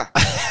answer.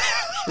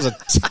 It was a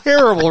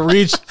terrible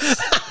Regis.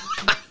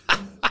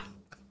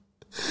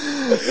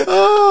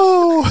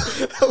 Oh,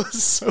 that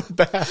was so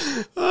bad.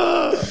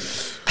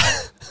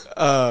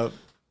 I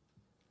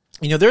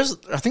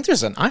think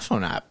there's an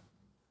iPhone app.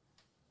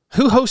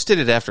 Who hosted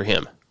it after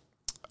him?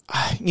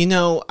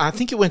 I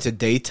think it went to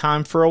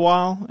daytime for a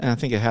while, and I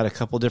think it had a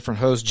couple different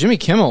hosts. Jimmy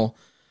Kimmel.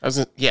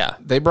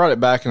 They brought it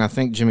back, and I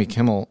think Jimmy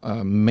Kimmel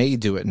may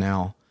do it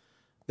now.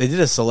 They did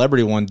a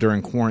celebrity one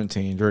during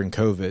quarantine, during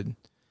COVID.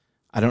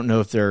 I don't know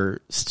if they're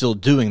still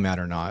doing that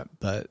or not,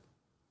 but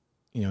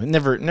it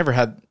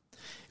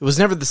it was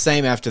never the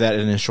same after that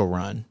initial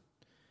run.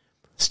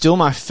 Still,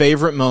 my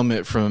favorite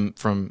moment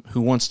from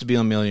Who Wants to Be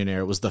a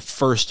Millionaire was the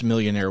first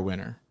millionaire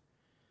winner.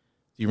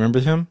 Do you remember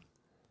him?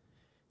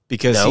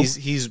 Because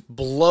he's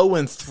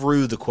blowing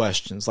through the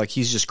questions, like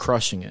he's just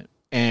crushing it.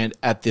 And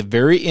at the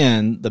very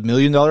end, the $1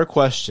 million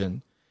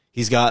question,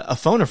 he's got a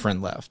phone a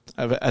friend left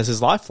as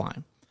his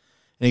lifeline.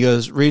 And he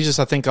goes, Regis,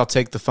 I think I'll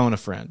take the phone a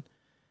friend.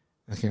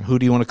 Okay, who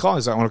do you want to call?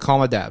 He's like, I want to call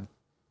my dad.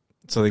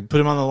 So they put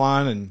him on the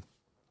line, and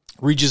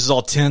Regis is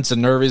all tense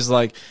and nervous,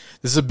 like,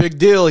 this is a big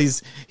deal.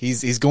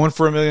 He's going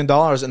for $1 million.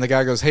 And the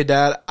guy goes, hey,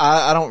 Dad,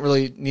 I don't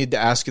really need to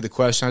ask you the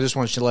question. I just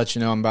want you to let you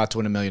know I'm about to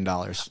win $1 million.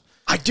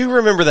 I do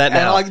remember that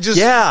now. And like just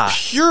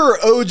pure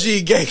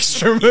OG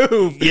gangster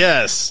move.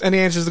 Yes. And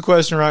he answers the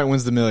question right and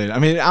wins the $1 million. I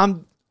mean,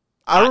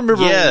 I remember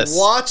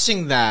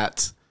watching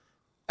that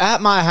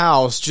at my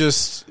house,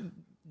 just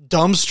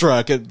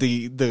dumbstruck at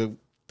the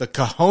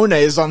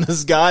cojones on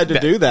this guy to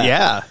do that.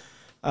 Yeah.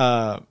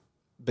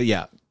 But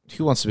yeah,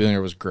 Who Wants to Be a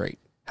Millionaire was great.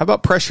 How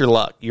about Pressure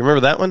Luck? You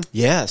remember that one?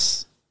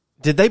 Yes.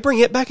 Did they bring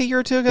it back a year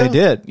or two ago? They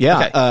did.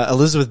 Yeah. Okay.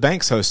 Elizabeth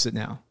Banks hosts it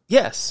now.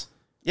 Yes.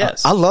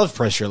 Yes. I love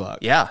Pressure Luck.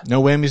 Yeah.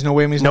 No whammies, no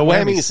whammies, no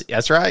whammies.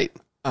 That's right.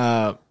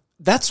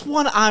 That's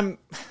one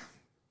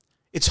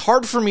it's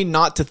hard for me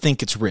not to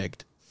think it's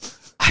rigged.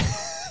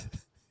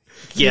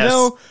 Yes. You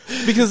know,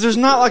 because there's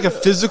not like a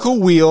physical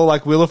wheel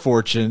like Wheel of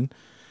Fortune.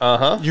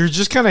 Uh-huh. You're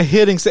just kind of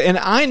hitting. And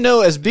I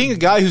know, as being a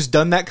guy who's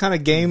done that kind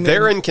of game.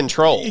 They're in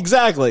control.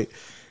 Exactly.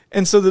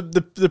 And so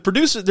the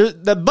producer,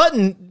 that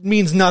button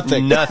means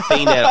nothing.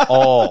 Nothing at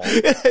all.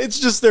 It's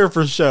just there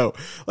for show.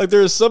 Like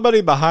there is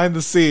somebody behind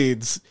the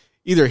scenes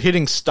either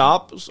hitting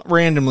stop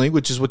randomly,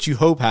 which is what you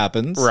hope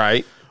happens.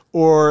 Right.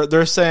 Or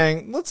they're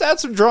saying, let's add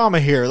some drama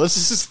here. Let's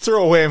just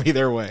throw a whammy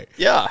their way.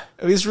 Yeah.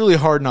 I mean, it's really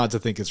hard not to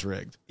think it's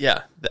rigged.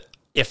 Yeah.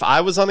 If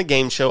I was on a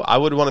game show, I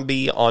would want to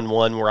be on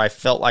one where I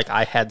felt like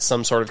I had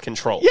some sort of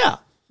control. Yeah.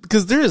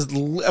 Because it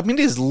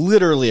is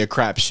literally a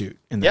crapshoot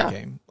in that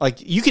game. Like,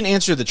 you can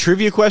answer the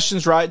trivia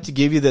questions right to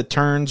give you the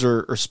turns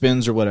or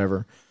spins or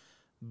whatever.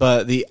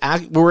 But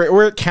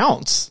where it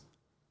counts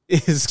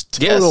is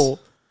total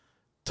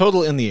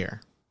in the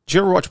air. Did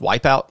you ever watch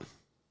Wipeout?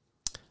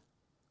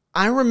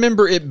 I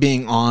remember it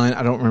being on.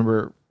 I don't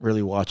remember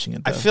really watching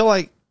it, though. I feel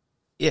like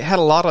it had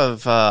a lot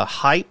of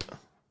hype,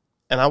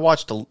 and I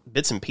watched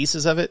bits and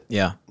pieces of it.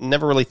 Yeah.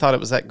 Never really thought it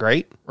was that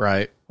great.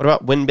 Right. What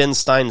about When Ben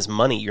Stein's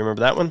Money? You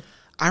remember that one?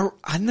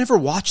 I never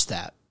watched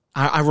that.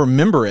 I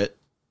remember it,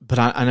 but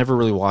I never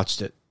really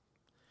watched it.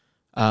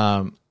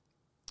 How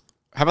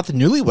about the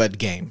Newlywed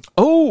Game?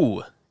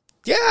 Oh,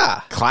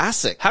 yeah.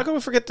 Classic. How can we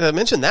forget to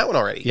mention that one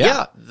already?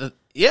 Yeah.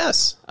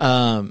 Yes.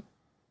 And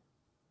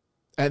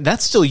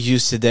that's still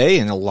used today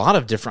in a lot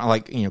of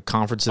different,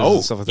 conferences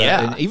and stuff like that.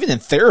 Yeah. And even in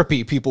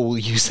therapy, people will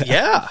use that.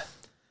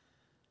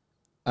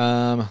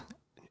 Yeah.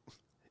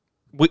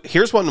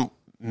 Here's one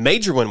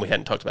major one we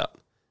hadn't talked about.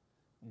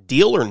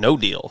 Deal or No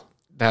Deal?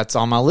 That's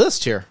on my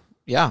list here.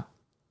 Yeah.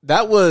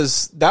 That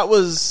was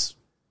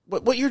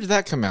what year did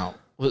that come out?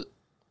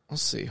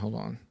 Let's see. Hold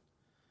on.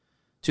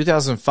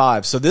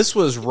 2005. So this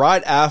was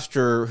right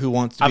after Who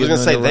Wants to Be a Millionaire. I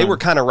was going to say, they were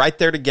kind of right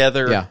there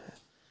together. Yeah.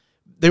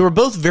 They were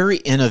both very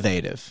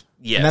innovative.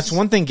 Yes. And that's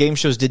one thing game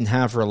shows didn't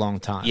have for a long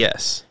time.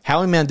 Yes.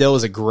 Howie Mandel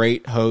was a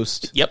great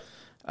host. Yep.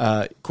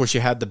 Of course,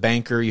 you had the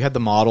banker. You had the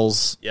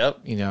models.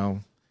 Yep.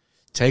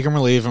 Take them or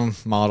leave them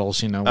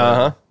models,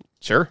 Uh-huh.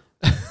 Sure.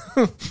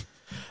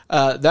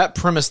 That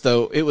premise,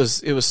 though, it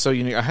was so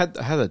unique. I had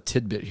a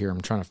tidbit here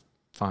I'm trying to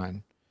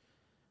find.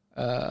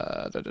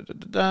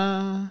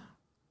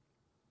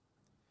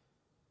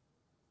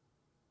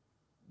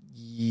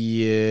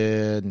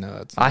 Yeah, no.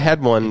 That's I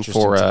had one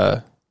for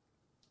interesting.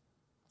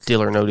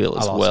 Deal or No Deal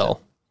as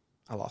well.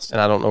 I lost it.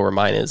 And I don't know where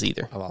mine is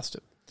either. I lost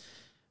it.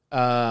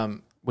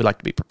 We like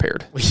to be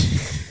prepared.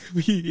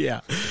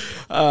 Yeah.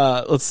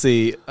 Let's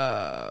see.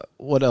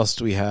 What else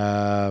do we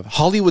have?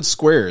 Hollywood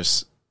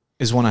Squares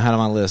is one I had on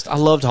my list. I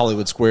loved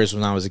Hollywood Squares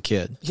when I was a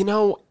kid.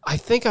 I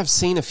think I've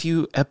seen a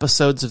few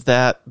episodes of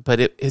that, but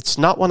it's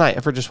not one I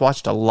ever just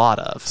watched a lot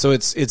of. So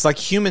it's like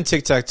human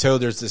tic-tac-toe.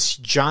 There's this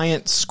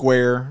giant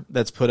square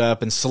that's put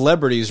up, and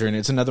celebrities are in it.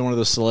 It's another one of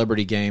those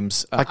celebrity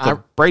games. Like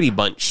the Brady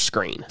Bunch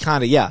screen.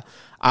 Kind of, yeah.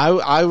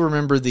 I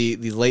remember the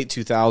late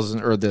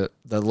 2000s or the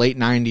late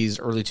 90s,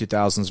 early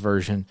 2000s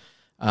version.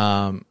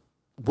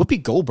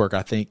 Whoopi Goldberg,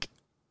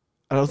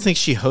 I don't think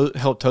she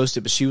helped host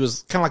it, but she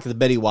was kind of like the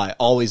Betty White,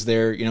 always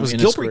there. Was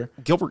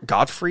Gilbert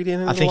Gottfried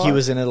in it? I think he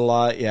was in it a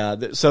lot. Yeah,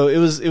 so it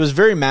was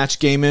very match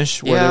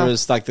game-ish, where there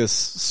was like this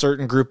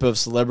certain group of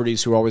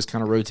celebrities who always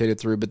kind of rotated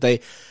through. But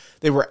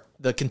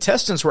the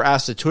contestants were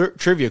asked a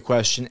trivia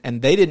question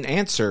and they didn't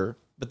answer,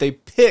 but they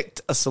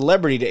picked a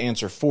celebrity to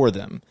answer for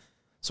them.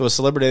 So a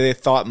celebrity they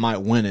thought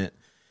might win it,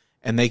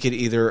 and they could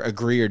either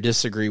agree or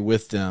disagree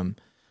with them.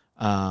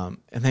 And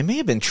they may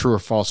have been true or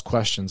false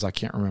questions. I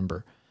can't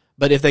remember.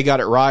 But if they got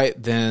it right,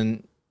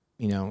 then,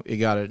 it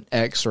got an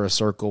X or a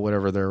circle,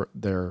 whatever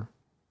their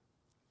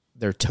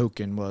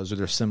token was or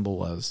their symbol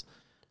was.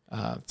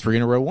 3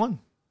 in a row won.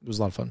 It was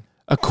a lot of fun.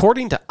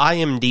 According to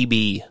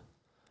IMDb,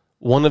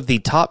 one of the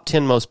top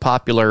 10 most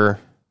popular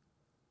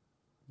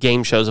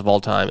game shows of all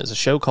time is a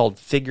show called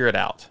Figure It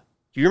Out.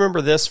 Do you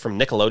remember this from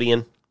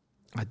Nickelodeon?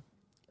 I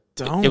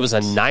don't. It was a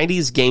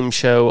 90s game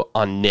show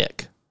on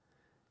Nick.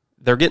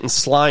 They're getting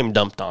slime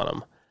dumped on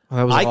them.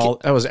 Well,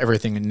 that was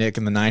everything in Nick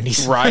in the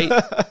 90s. Right.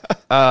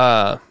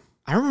 I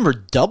remember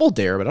Double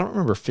Dare, but I don't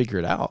remember Figure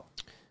It Out.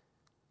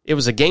 It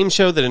was a game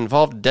show that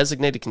involved a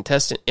designated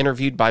contestant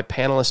interviewed by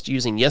panelists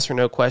using yes or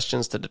no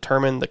questions to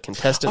determine the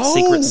contestant's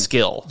secret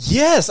skill.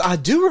 Yes, I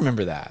do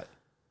remember that.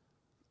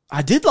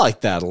 I did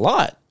like that a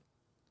lot.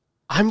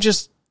 I'm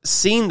just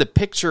seeing the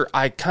picture.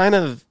 I kind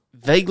of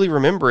vaguely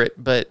remember it,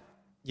 but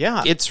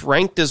Yeah. it's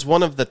ranked as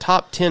one of the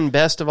top 10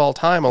 best of all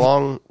time,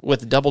 along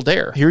with Double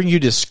Dare. Hearing you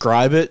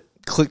describe it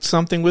clicked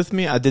something with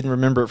me. I didn't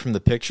remember it from the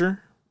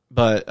picture,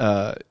 but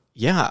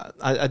yeah,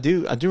 I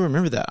do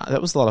remember that.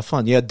 That was a lot of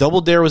fun. Yeah,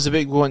 Double Dare was a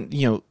big one.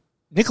 You know,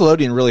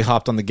 Nickelodeon really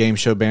hopped on the game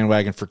show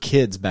bandwagon for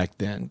kids back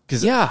then.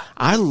 Because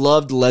I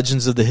loved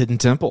Legends of the Hidden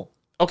Temple.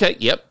 Okay,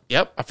 yep.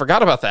 I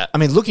forgot about that. I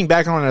mean, looking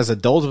back on it as an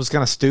adult, it was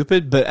kind of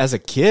stupid, but as a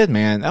kid,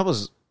 man, that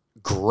was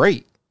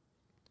great.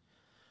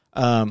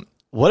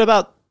 What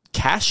about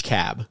Cash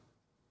Cab?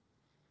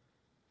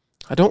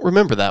 I don't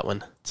remember that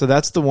one. So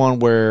that's the one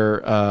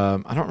where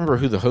I don't remember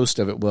who the host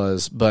of it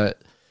was,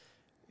 but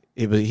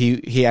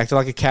he acted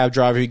like a cab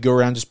driver. He'd go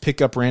around, just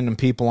pick up random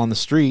people on the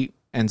street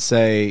and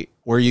say,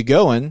 "Where are you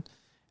going?"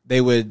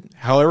 They would,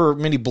 however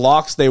many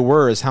blocks they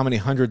were, is how many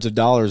hundreds of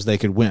dollars they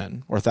could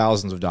win, or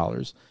thousands of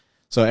dollars.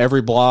 So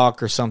every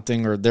block or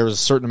something, or there was a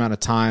certain amount of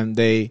time,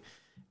 they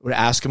would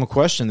ask him a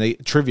question,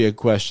 trivia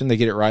question. They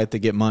get it right, they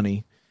get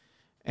money.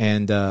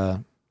 And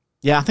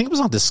yeah, I think it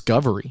was on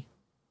Discovery,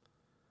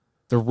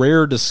 the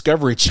rare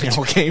Discovery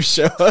Channel game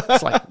show.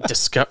 It's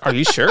like, are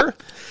you sure?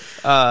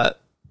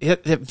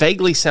 It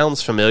vaguely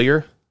sounds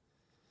familiar.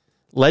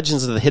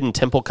 Legends of the Hidden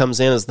Temple comes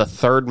in as the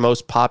third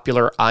most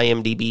popular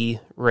IMDb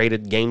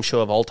rated game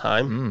show of all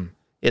time.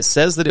 It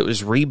says that it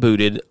was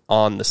rebooted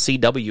on the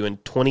CW in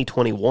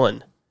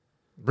 2021.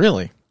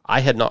 Really? I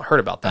had not heard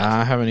about that.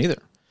 I haven't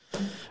either.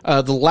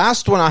 The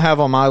last one I have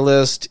on my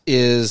list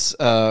is,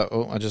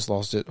 I just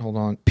lost it. Hold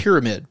on.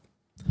 Pyramid.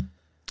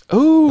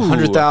 Ooh.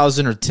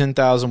 100,000 or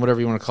 10,000, whatever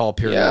you want to call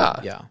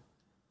Pyramid. Yeah.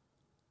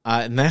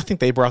 And I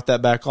think they brought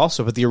that back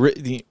also, but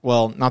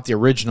well, not the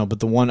original, but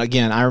the one,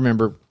 again, I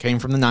remember came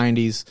from the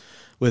 90s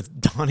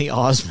with Donny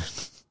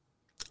Osmond.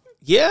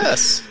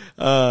 Yes.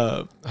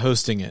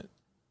 Hosting it.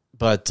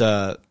 But,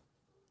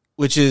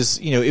 which is,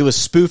 you know, it was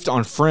spoofed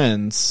on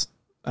Friends,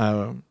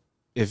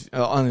 if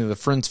only the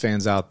Friends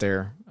fans out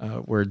there,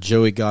 where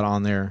Joey got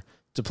on there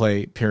to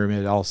play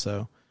Pyramid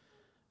also.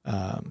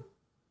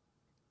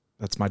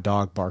 That's my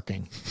dog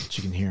barking, that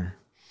you can hear.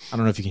 I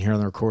don't know if you can hear on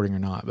the recording or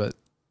not, but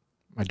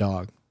my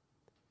dog.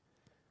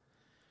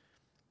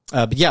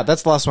 But yeah,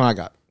 that's the last one I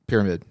got.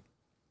 Pyramid.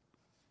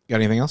 Got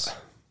anything else?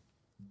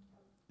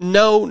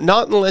 No,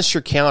 not unless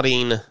you're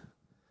counting,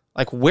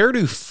 like, where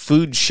do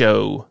food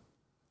show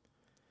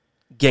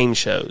game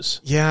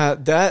shows? Yeah,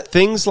 that...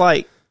 Things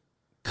like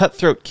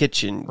Cutthroat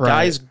Kitchen, Right.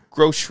 Guys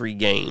Grocery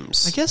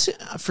Games. I guess,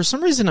 for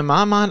some reason in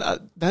my mind,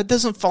 that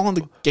doesn't fall in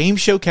the game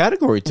show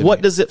category to me.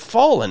 What does it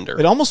fall under?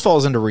 It almost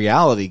falls into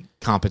reality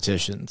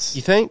competitions.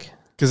 You think?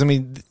 Because, I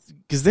mean,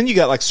 because then you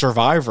got, like,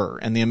 Survivor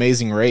and The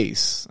Amazing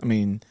Race. I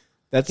mean,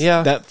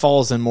 that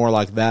falls in more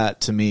like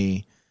that to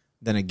me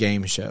than a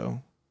game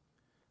show.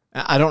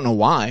 I don't know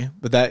why,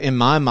 but that in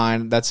my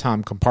mind, that's how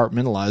I'm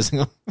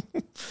compartmentalizing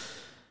them.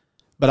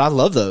 But I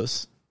love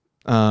those.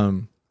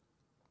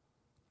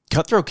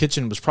 Cutthroat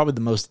Kitchen was probably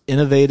the most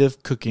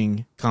innovative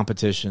cooking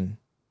competition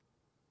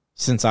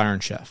since Iron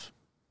Chef.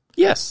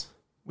 Yes.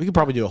 We could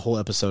probably do a whole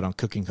episode on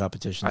cooking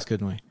competitions,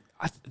 couldn't we?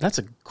 That's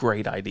a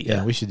great idea.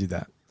 Yeah, we should do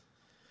that.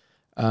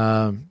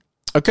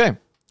 Okay.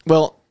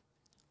 Well,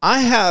 I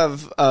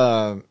have...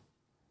 we're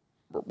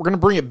going to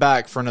bring it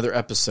back for another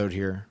episode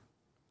here.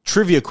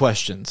 Trivia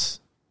questions.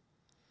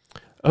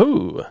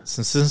 Oh.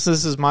 Since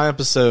this is my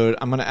episode,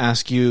 I'm going to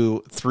ask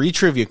you 3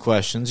 trivia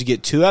questions. You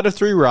get 2 out of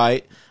 3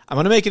 right. I'm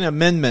going to make an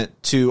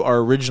amendment to our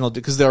original,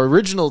 because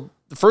the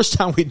first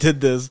time we did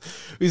this,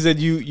 we said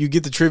you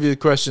get the trivia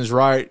questions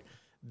right,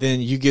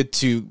 then you get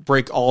to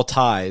break all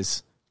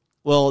ties.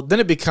 Well, then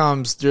it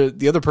becomes,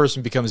 the other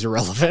person becomes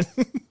irrelevant,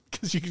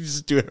 because you can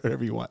just do it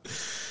whatever you want.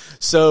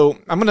 So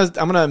I'm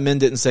gonna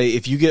amend it and say,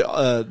 if you get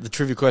the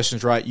trivia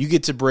questions right, you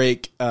get to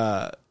break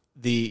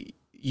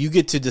you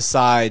get to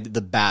decide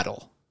the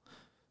battle.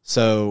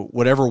 So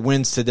whatever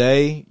wins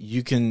today,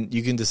 you can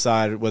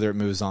decide whether it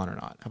moves on or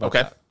not. How about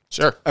that?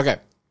 Sure. Okay.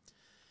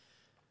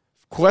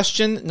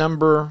 Question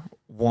number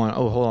 1.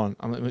 Oh, hold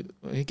on. Let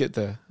me get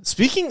the...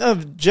 Speaking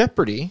of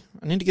Jeopardy,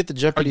 I need to get the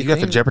Jeopardy... You got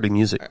the Jeopardy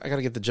music. I got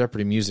to get the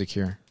Jeopardy music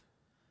here.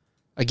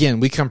 Again,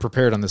 we come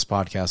prepared on this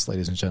podcast,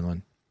 ladies and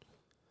gentlemen.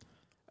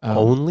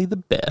 Only the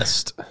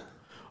best.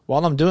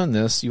 While I'm doing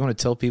this, you want to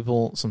tell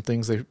people some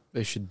things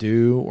they should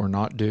do or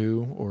not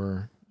do,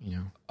 or, you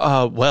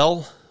know...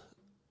 Well,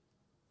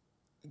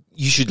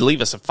 you should leave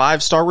us a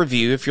 5-star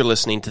review if you're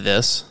listening to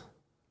this.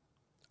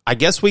 I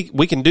guess we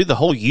can do the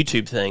whole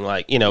YouTube thing,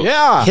 like, you know,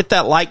 hit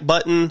that like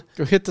button.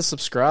 Go hit the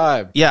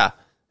subscribe. Yeah.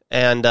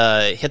 And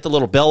hit the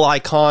little bell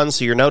icon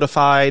so you're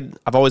notified.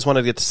 I've always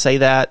wanted to get to say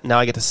that. Now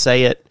I get to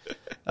say it.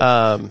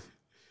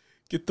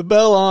 Get the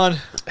bell on.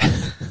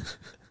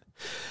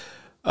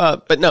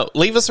 But no,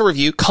 leave us a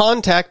review.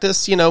 Contact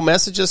us,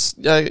 message us.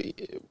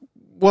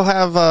 We'll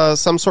have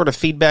some sort of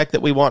feedback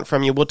that we want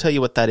from you. We'll tell you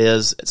what that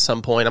is at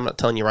some point. I'm not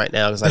telling you right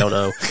now because I don't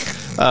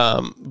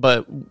know.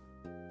 But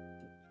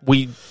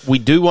we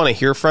do want to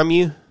hear from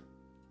you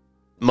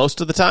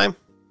most of the time.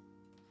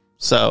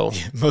 So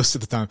Most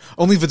of the time.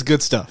 Only if it's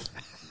good stuff.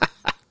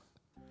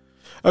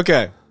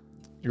 Okay.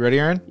 You ready,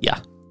 Aaron? yeah.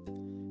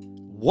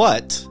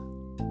 What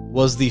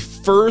was the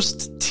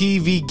first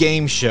TV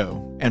game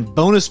show? And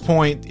bonus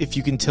point if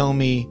you can tell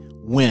me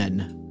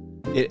when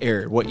it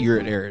aired, what year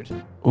it aired.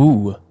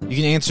 Ooh. You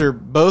can answer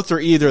both or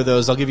either of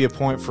those. I'll give you a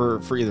point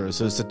for either.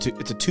 So it's a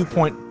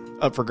 2-point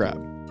up for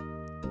grab.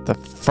 The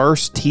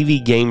first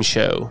TV game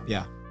show.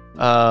 Yeah.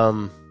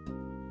 I'm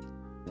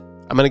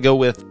going to go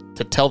with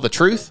To Tell the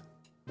Truth.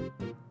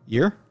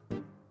 Year?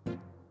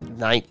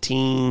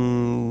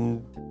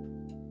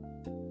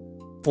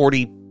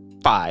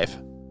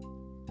 1945.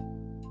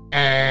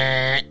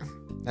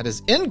 That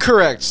is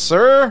incorrect,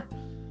 sir.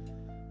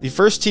 The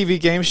first TV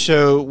game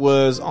show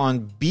was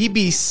on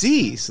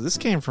BBC. So this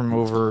came from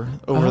over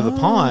the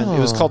pond. It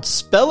was called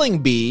Spelling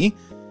Bee.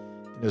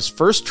 It was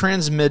first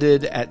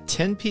transmitted at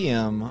 10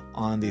 p.m.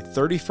 on the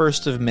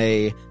 31st of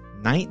May,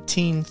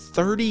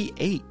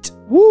 1938.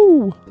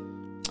 Woo.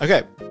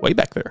 Okay. Way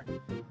back there.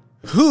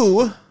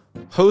 Who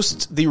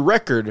hosts the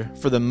record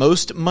for the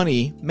most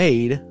money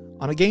made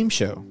on a game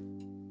show?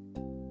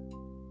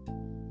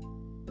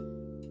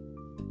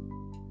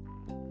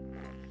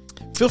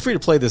 Feel free to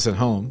play this at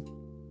home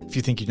if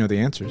you think you know the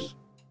answers.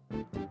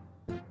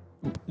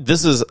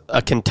 This is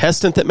a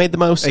contestant that made the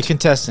most? A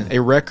contestant.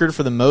 A record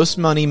for the most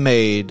money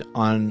made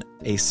on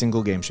a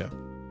single game show.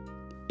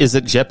 Is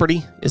it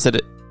Jeopardy? Is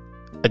it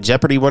a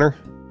Jeopardy winner?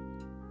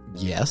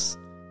 Yes.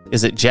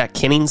 Is it Jack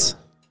Kennings?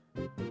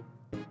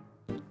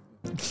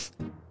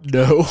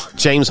 No.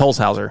 James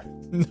Holzhauser?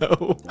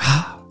 No.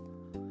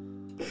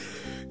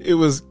 It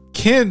was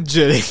Ken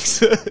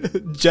Jennings.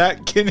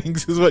 Jack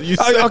Kennings is what you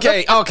said.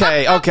 Okay.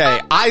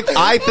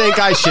 I think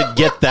I should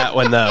get that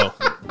one, though.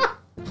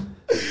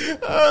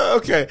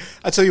 Okay.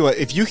 I tell you what,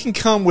 if you can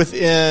come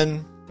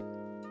within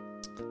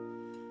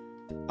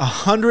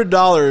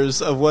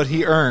 $100 of what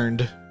he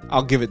earned,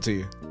 I'll give it to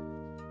you.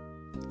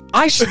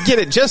 I should get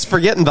it just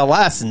for getting the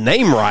last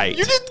name right.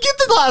 You didn't get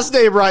the last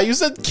name right. You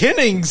said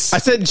Kennings. I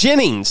said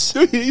Jennings.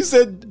 You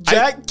said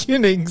Jack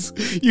Kennings.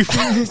 You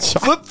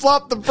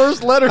flip-flopped the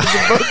first letters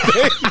of both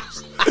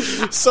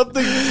names.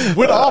 Something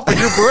went off in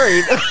your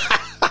brain.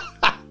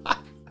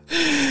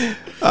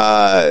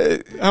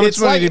 How much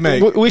money did you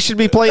make? We should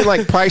be playing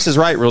like Price is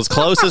Right rules.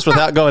 Closest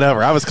without going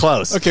over. I was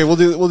close. Okay, we'll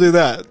do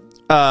that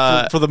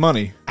for the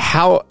money.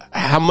 How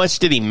much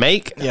did he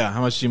make? Yeah,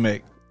 how much did you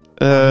make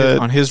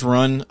on his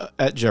run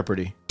at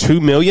Jeopardy?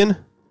 $2 million.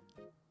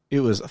 It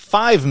was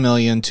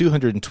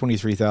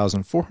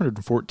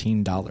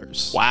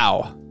 $5,223,414.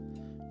 Wow.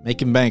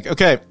 Making bank.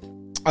 Okay.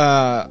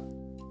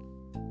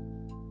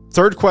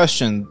 Third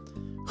question.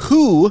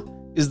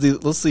 Who is the...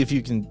 Let's see if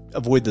you can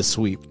avoid the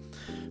sweep.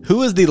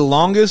 Who is the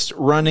longest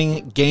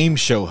running game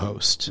show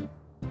host?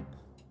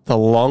 The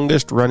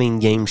longest running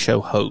game show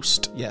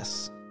host.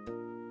 Yes.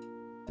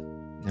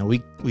 Now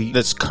we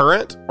That's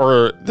current,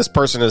 or this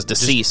person is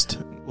deceased?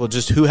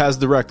 just who has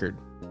the record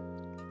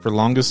for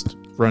longest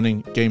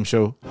running game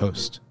show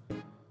host?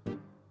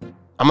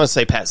 I'm going to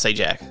say Pat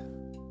Sajak.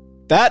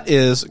 That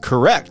is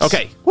correct.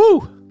 Okay.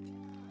 Woo.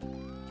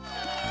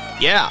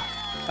 Yeah.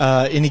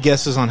 Any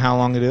guesses on how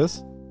long it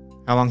is?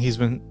 How long he's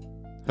been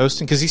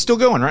hosting? Because he's still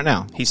going right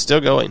now. He's still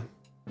going.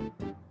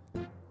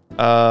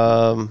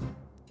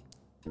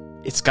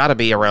 It's got to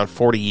be around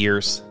 40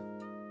 years.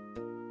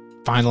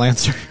 Final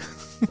answer.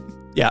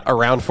 Yeah,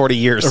 around 40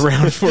 years.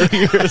 Around 40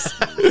 years.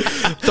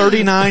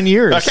 39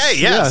 years. Okay,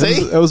 yeah,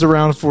 see? That was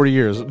around 40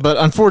 years. But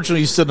unfortunately,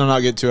 you still did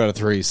not get 2 out of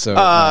 3. So,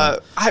 I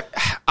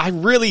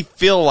really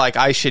feel like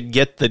I should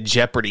get the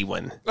Jeopardy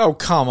one. oh,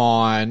 come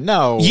on.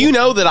 No. You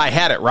know that I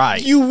had it right.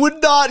 You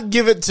would not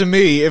give it to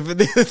me if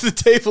the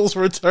tables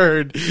were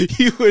turned.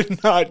 You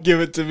would not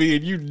give it to me,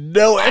 and you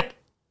know it.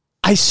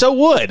 I so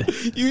would.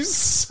 You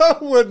so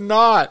would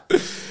not.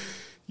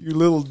 You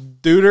little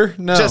duder.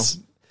 No.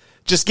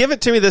 Just give it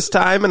to me this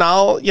time, and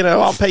I'll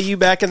pay you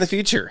back in the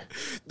future.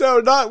 No,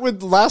 not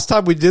with last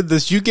time we did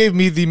this. You gave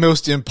me the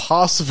most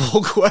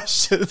impossible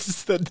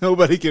questions that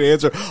nobody could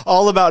answer.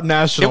 All about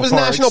national It was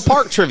parks. national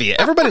park trivia.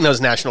 Everybody knows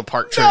national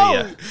park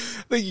trivia. No.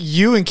 Like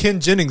you and Ken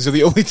Jennings are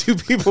the only two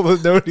people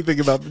that know anything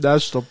about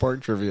national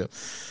park trivia.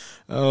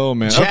 Oh,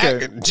 man.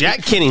 Okay.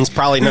 Jack Kennings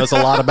probably knows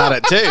a lot about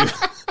it, too.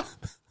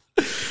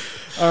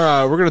 All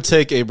right. We're going to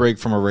take a break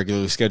from our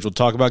regularly scheduled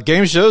talk about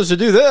game shows to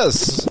do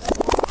this.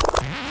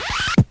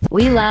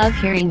 We love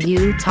hearing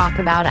you talk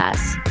about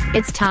us.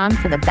 It's time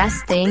for the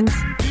best things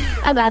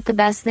about the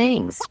best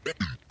things.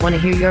 Want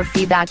to hear your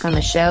feedback on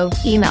the show?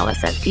 Email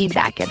us at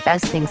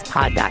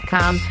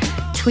feedback@bestthingspod.com,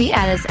 tweet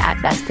at us at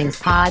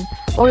bestthingspod,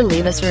 or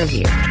leave us a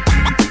review.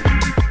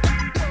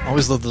 I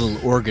always love the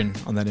little organ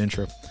on that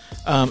intro.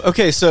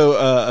 Okay, so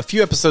a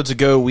few episodes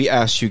ago, we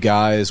asked you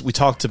guys, we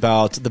talked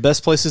about the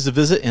best places to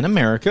visit in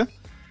America.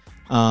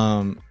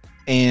 And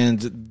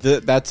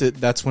that's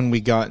it. That's when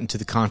we got into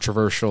the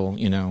controversial,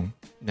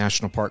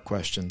 national park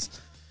questions.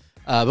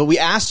 But we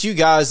asked you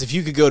guys if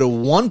you could go to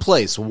one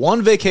place,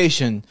 one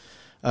vacation,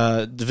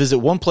 to visit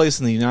one place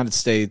in the United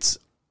States,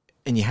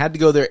 and you had to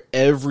go there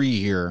every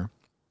year.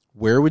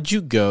 where would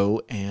you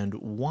go and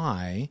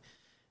why?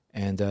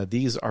 And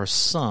these are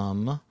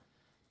some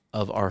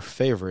of our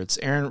favorites.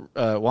 Aaron,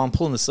 while I'm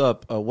pulling this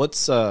up,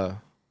 what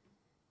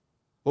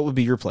would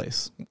be your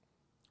place?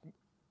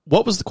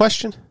 What was the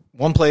question?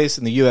 One place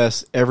in the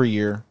U.S. every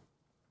year,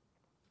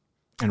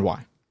 and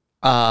why?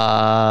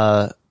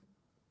 I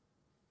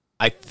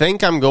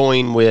think I'm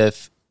going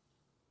with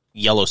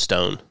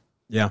Yellowstone.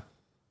 Yeah.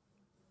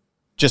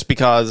 Just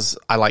because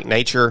I like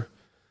nature.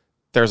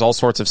 There's all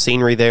sorts of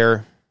scenery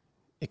there.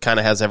 It kind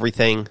of has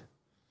everything.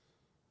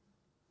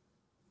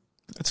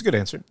 That's a good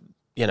answer.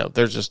 You know,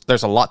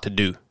 there's a lot to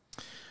do.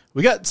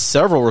 We got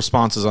several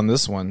responses on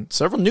this one.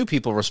 Several new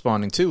people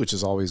responding too, which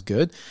is always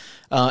good.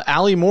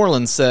 Allie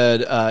Moreland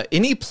said,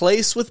 any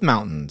place with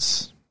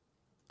mountains.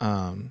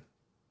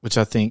 Which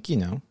I think,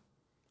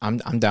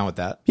 I'm down with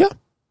that.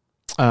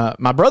 Yeah.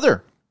 My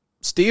brother,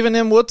 Stephen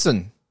M.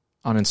 Woodson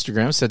on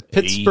Instagram said,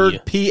 Pittsburgh,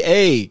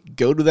 PA,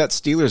 go to that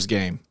Steelers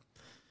game.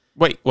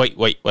 Wait.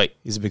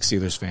 He's a big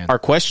Steelers fan. Our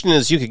question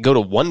is, you could go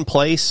to one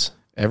place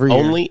Every year.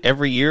 only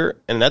every year,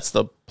 and that's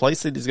the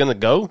place that he's going to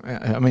go?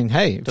 I mean,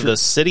 hey. To the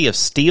city of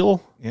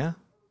Steel? Yeah.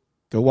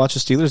 Go watch a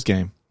Steelers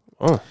game.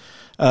 Oh.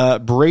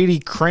 Brady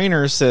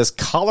Craner says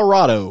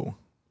Colorado.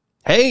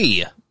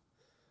 Hey.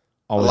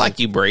 Always I like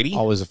you, Brady.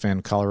 Always a fan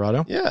of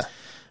Colorado. Yeah.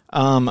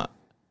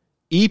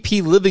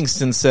 E.P.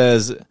 Livingston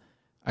says,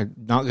 I'm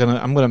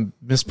gonna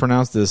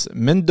mispronounce this,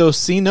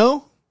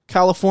 Mendocino,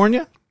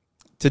 California.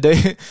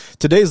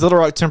 Today's Little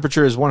Rock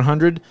temperature is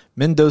 100.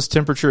 Mendo's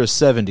temperature is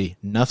 70.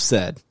 Enough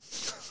said.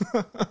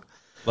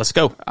 Let's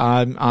go.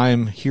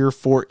 I'm here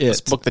for it.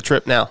 Let's book the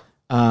trip now.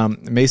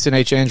 Mason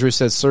H. Andrews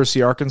says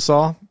Searcy,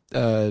 Arkansas.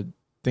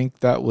 Think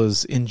that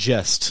was in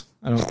jest.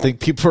 I don't think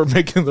people are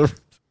making the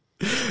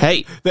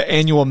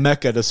annual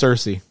Mecca to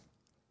Searcy.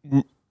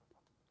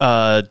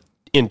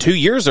 In 2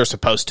 years they're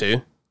supposed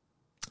to.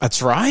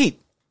 That's right.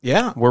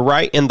 Yeah. We're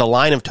right in the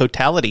line of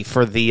totality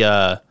for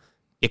the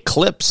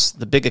eclipse,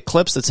 the big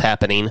eclipse that's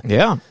happening.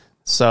 Yeah.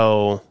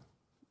 So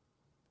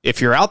if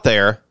you're out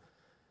there,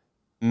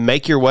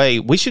 make your way.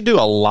 We should do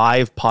a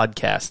live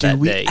podcast that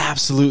day. We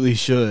absolutely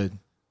should.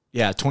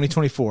 Yeah,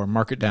 2024.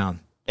 Mark it down.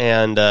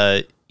 And,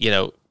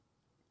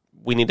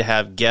 we need to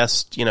have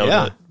guests,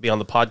 to be on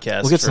the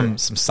podcast. We'll get some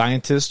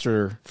scientists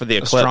or for the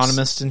eclipse.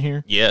 Astronomists in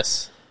here.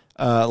 Yes.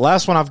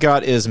 Last one I've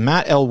got is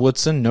Matt L.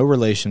 Woodson. No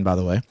relation, by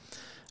the way.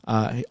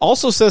 He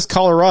also says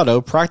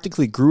Colorado.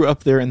 Practically grew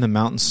up there in the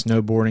mountains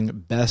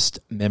snowboarding. Best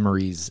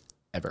memories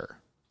ever.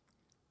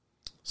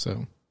 So,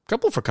 a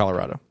couple for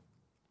Colorado.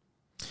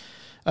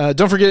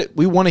 Don't forget,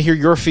 we want to hear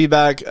your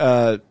feedback.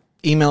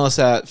 Email us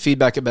at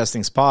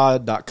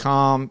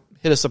feedback@bestthingspod.com.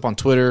 Hit us up on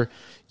Twitter.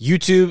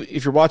 YouTube,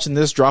 if you're watching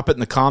this, drop it in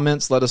the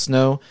comments. Let us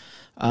know.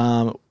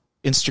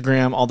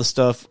 Instagram, all the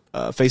stuff.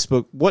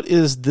 Facebook. What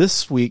is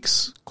this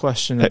week's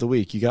question of the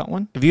week? You got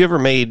one? Have you ever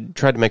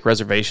tried to make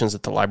reservations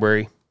at the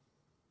library?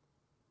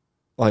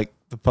 Like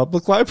the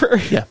public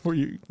library? Yeah.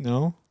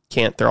 No?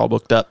 Can't. They're all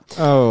booked up.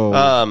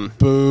 Oh,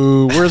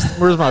 boo.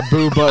 Where's my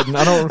boo button?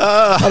 I don't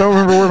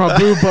remember where my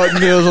boo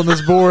button is on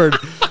this board.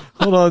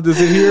 Hold on. Is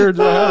it here?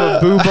 Do I have a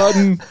boo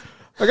button?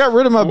 I got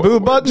rid of my boo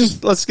button.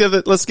 Let's give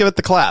it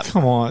the clap.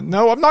 Come on.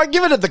 No, I'm not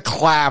giving it the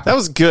clap. That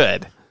was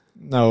good.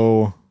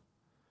 No.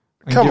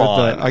 Come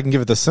on. I can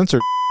give it the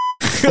censored.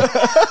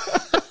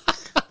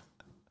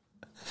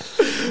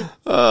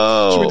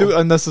 Oh. Should we do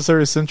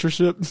unnecessary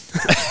censorship?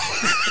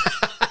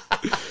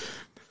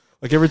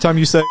 Like every time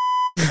you say.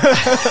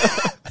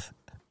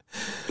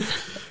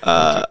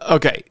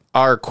 Okay.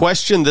 Our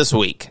question this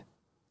week.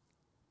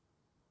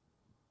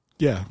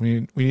 Yeah,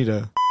 we need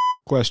a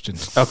question.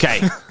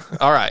 Okay.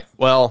 All right.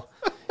 Well,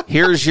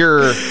 here's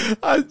your.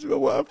 I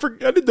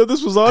didn't know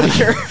this was on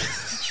here.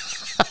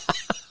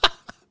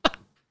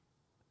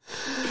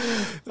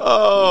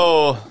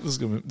 Oh, this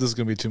is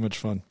gonna be too much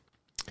fun.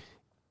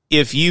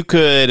 If you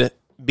could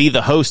be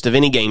the host of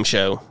any game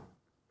show,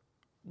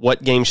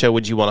 what game show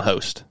would you want to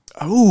host?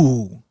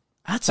 Oh,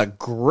 that's a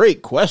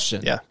great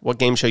question. Yeah. What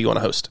game show you want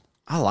to host?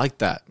 I like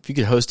that. If you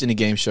could host any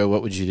game show,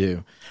 what would you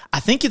do? I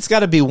think it's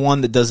got to be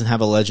one that doesn't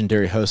have a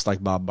legendary host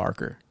like Bob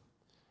Barker.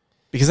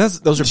 Because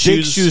those are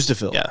big shoes to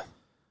fill. Yeah.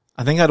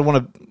 I think I'd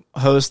want to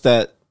host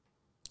that,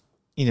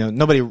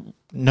 nobody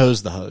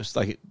knows the host.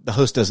 Like, the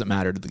host doesn't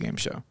matter to the game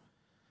show.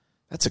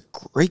 That's a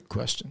great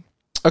question.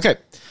 Okay.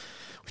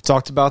 We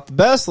talked about the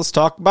best. Let's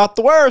talk about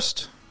the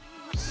worst.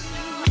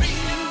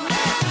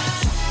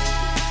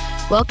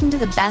 Welcome to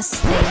the best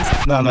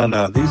things.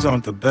 No. These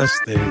aren't the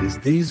best things.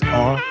 These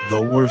are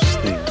the worst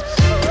things.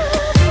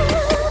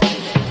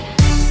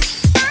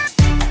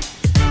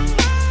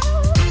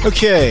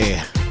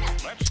 Okay.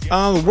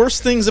 The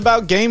worst things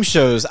about game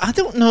shows. I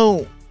don't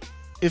know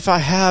if I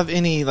have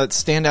any that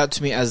stand out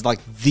to me as like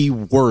the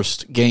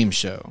worst game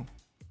show.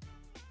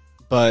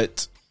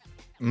 But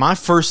my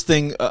first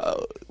thing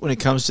when it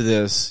comes to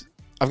this,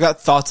 I've got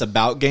thoughts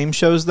about game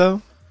shows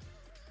though.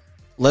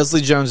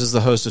 Leslie Jones is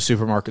the host of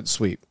Supermarket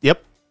Sweep.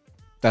 Yep.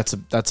 That's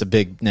a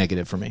big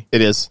negative for me.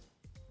 It is.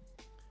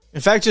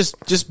 In fact,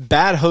 just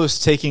bad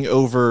hosts taking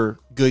over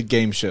good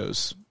game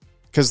shows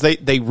Because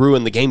they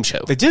ruin the game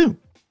show. They do.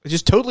 They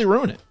just totally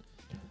ruin it.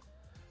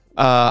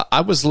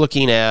 I was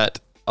looking at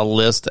a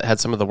list that had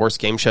some of the worst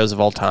game shows of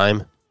all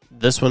time.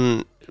 This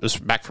one was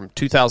back from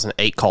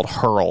 2008 called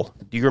Hurl.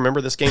 Do you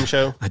remember this game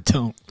show? I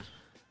don't.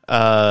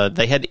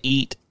 They had to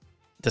eat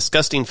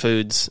disgusting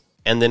foods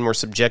and then were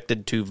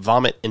subjected to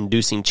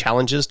vomit-inducing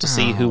challenges to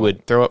see who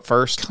would throw up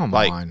first. Come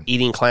like on.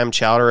 eating clam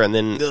chowder and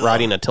then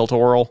riding a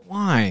tilt-a-whirl.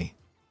 Why?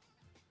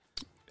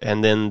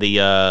 And then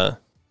the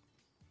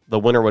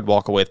winner would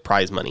walk away with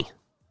prize money.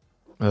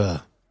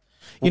 Ugh.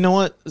 You know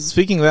what?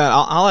 Speaking of that,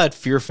 I'll add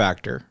Fear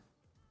Factor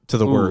to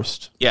the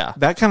worst. Yeah.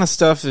 That kind of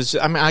stuff is,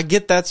 I mean, I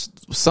get that's,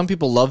 some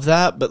people love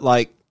that, but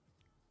like,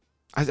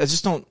 I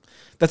just don't,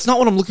 that's not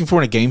what I'm looking for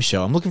in a game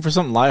show. I'm looking for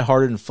something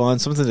lighthearted and fun,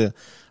 something to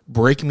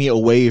break me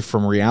away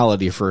from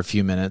reality for a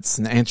few minutes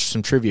and answer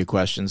some trivia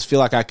questions. Feel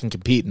like I can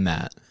compete in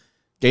that.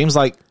 Games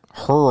like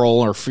Hurl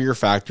or Fear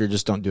Factor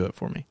just don't do it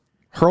for me.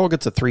 Hurl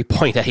gets a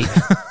 3.8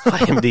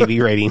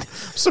 IMDb rating. I'm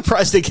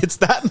surprised it gets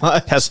that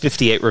much. Has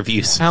 58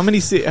 reviews. How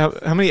many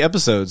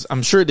episodes?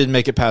 I'm sure it didn't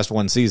make it past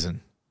one season.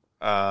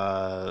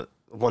 One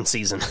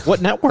season.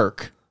 What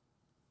network?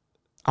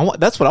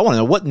 That's what I want to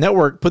know. What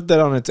network put that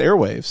on its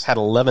airwaves? Had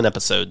 11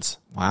 episodes.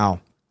 Wow.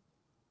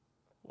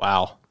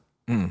 Wow.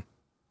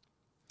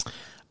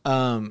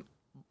 While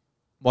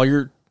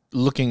you're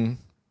looking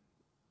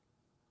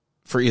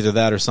for either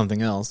that or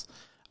something else,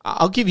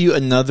 I'll give you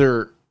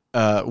another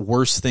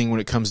worst thing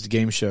when it comes to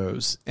game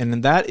shows,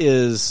 and that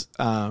is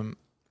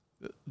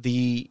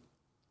the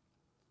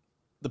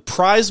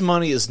prize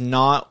money is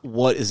not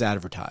what is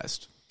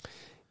advertised.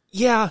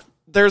 Yeah,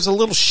 there's a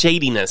little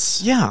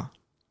shadiness Yeah.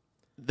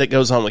 that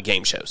goes on with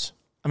game shows.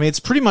 I mean, it's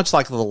pretty much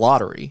like the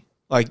lottery.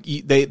 Like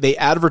they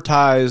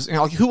advertise, you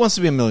know, like Who Wants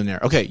to Be a Millionaire?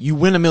 Okay, you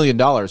win $1 million,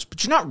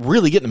 but you're not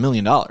really getting $1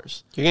 million.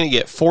 You're going to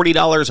get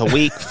 $40 a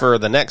week for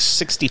the next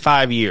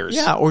 65 years.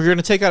 Yeah, or you're going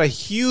to take out a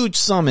huge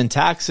sum in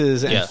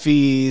taxes and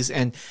fees.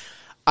 And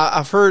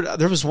I've heard,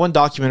 there was one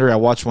documentary I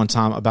watched one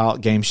time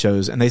about game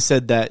shows, and they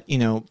said that, you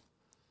know,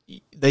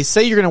 they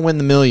say you're going to win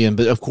the $1 million,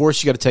 but of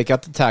course you got to take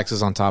out the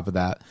taxes on top of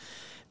that.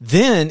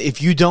 Then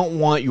if you don't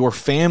want your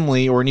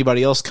family or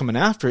anybody else coming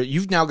after it,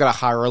 you've now got to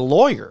hire a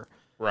lawyer.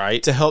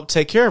 Right. To help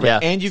take care of it. Yeah.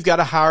 And you've got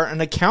to hire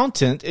an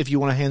accountant if you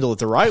want to handle it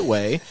the right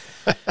way.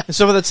 And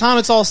so by the time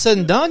it's all said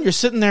and done, you're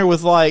sitting there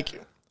with like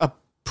a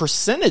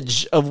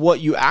percentage of what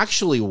you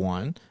actually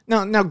won.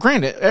 Now,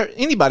 granted,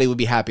 anybody would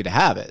be happy to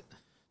have it.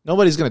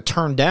 Nobody's going to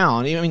turn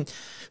down. I mean,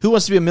 Who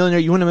Wants to Be a Millionaire?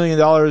 You win $1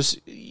 million.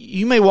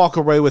 You may walk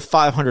away with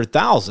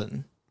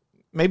 $500,000,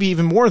 maybe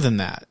even more than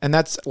that. And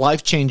that's a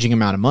life-changing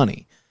amount of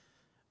money.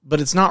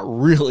 But it's not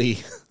really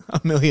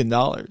 $1 million.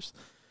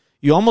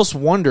 You almost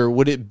wonder,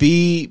 would it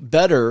be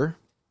better?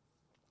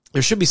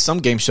 There should be some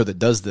game show that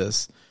does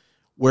this,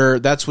 where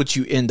that's what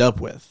you end up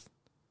with.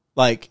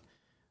 Like,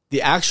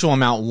 the actual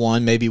amount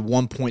won, maybe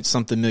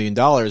 $1.something million,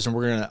 and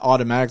we're going to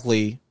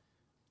automatically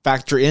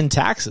factor in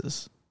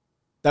taxes.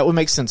 That would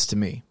make sense to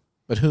me.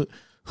 But who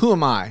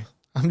am I?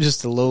 I'm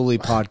just a lowly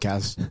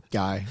podcast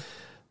guy.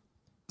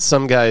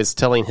 Some guy's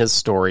telling his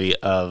story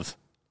of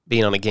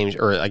being on a game,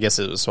 or I guess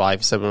it was his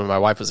wife, said when my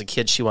wife was a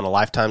kid, she won a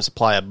lifetime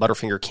supply of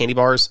Butterfinger candy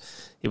bars.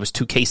 It was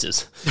 2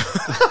 cases.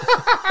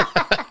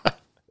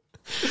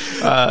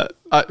 It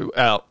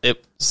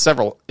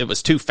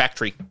was 2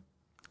 factory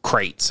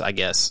crates, I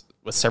guess,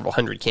 with several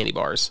hundred candy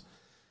bars.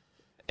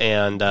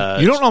 And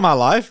you don't know my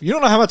life. You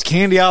don't know how much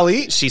candy I'll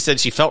eat. She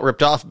said she felt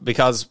ripped off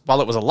because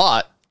while it was a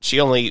lot,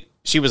 she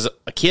was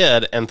a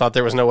kid and thought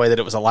there was no way that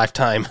it was a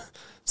lifetime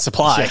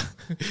supply.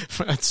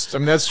 Yeah.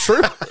 That's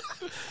true.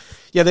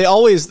 Yeah, they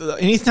always,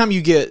 anytime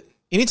you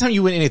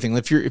win anything,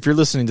 if you're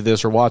listening to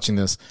this or watching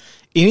this,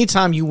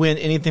 anytime you win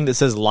anything that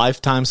says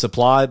lifetime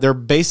supply, they're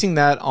basing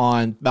that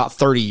on about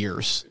 30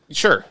 years.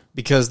 Sure.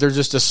 Because they're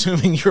just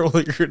assuming you're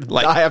going to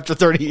die after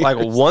 30 years. Like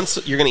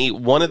once you're going to eat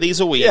one of these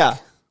a week. Yeah.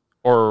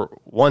 Or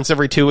once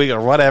every 2 weeks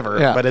or whatever.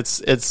 Yeah. But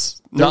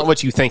it's not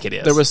what you think it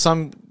is. There was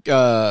some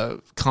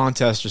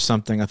contest or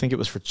something. I think it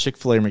was for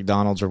Chick-fil-A or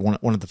McDonald's or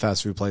one of the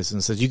fast food places,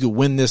 and says you could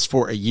win this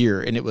for a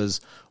year. And it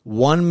was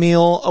 1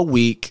 meal a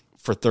week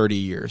for 30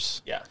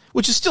 years. Yeah.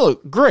 Which is still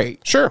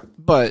great. Sure.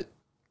 But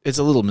it's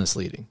a little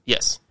misleading.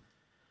 Yes.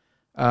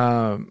 You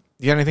got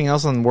anything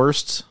else on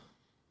worst?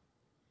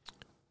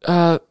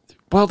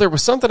 Well, there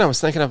was something I was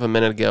thinking of a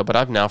minute ago, but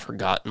I've now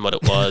forgotten what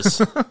it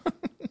was.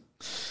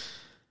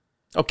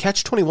 Oh,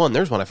 Catch-22.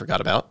 There's one I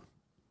forgot about.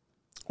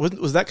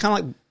 Was that kind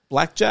of like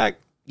Blackjack?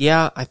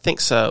 Yeah, I think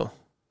so.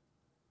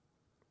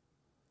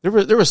 There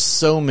were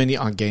so many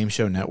on Game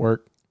Show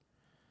Network.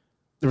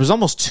 There was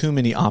almost too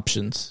many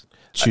options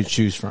to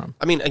choose from.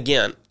 I mean,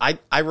 again,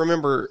 I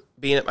remember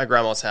being at my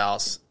grandma's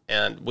house,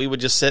 and we would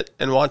just sit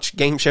and watch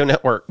Game Show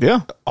Network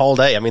all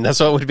day. I mean, that's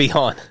what it would be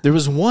on. There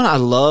was one I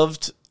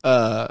loved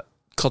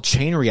called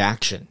Chain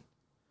Reaction.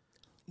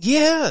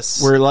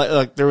 Yes. Where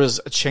like there was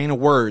a chain of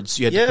words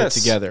you had to put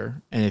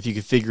together, and if you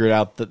could figure it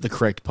out the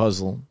correct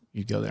puzzle,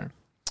 you'd go there.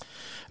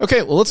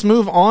 Okay, well, let's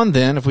move on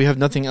then, if we have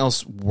nothing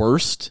else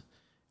worst,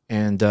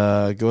 and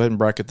go ahead and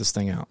bracket this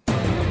thing out.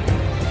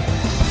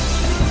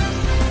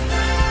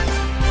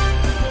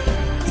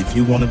 If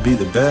you want to be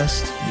the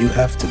best, you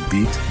have to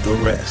beat the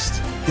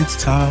rest. It's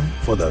time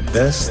for the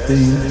best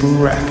thing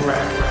bracket.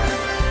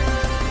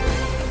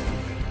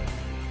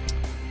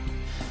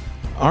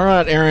 All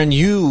right, Aaron,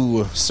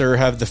 you, sir,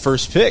 have the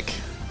first pick.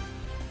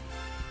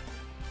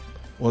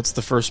 What's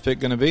the first pick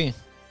going to be?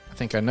 I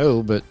think I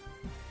know, but...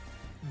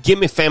 Give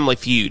me Family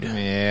Feud.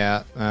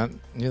 Yeah, I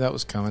knew that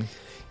was coming.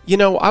 You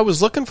know, I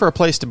was looking for a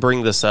place to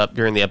bring this up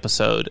during the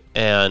episode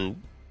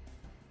and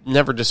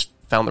never just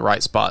found the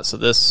right spot. So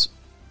this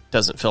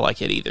doesn't feel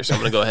like it either. So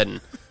I'm going to go ahead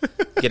and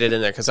get it in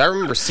there because I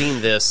remember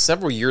seeing this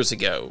several years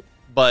ago.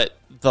 But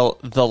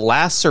the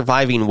last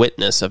surviving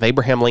witness of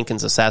Abraham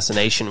Lincoln's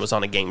assassination was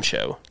on a game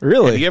show.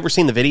 Really? Have you ever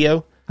seen the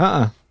video?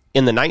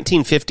 In the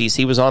 1950s,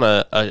 he was on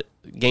a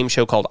game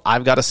show called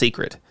I've Got a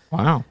Secret.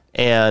 Wow.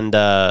 And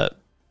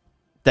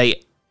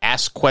they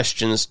ask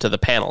questions to the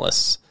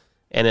panelists.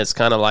 And it's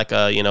kind of like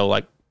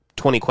like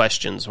 20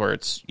 questions where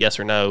it's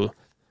yes or no.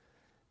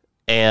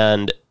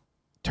 And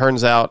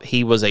turns out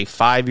he was a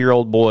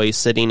 5-year-old boy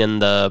sitting in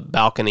the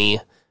balcony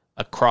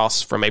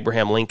across from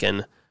Abraham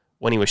Lincoln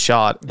when he was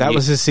shot. That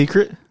was his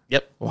secret?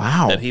 Yep.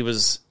 Wow. That he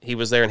was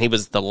there, and he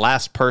was the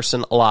last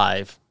person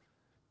alive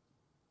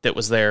that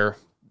was there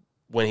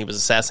when he was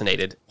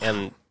assassinated.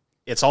 And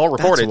it's all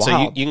recorded,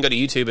 so you can go to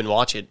YouTube and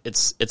watch it.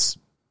 It's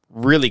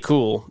really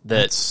cool.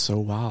 That's so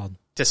wild.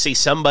 To see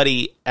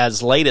somebody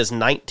as late as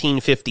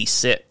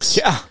 1956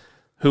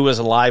 who was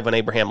alive when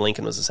Abraham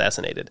Lincoln was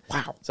assassinated.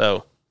 Wow.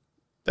 So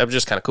that was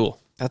just kind of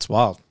cool. That's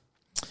wild.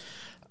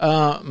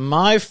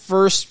 My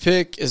first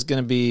pick is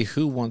going to be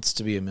Who Wants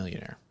to Be a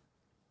Millionaire?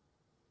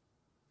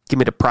 Give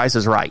me The Price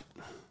is Right.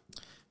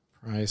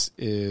 Price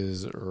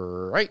is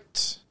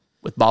Right.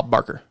 With Bob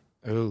Barker.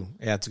 Oh,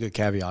 yeah, that's a good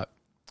caveat.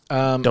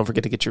 Don't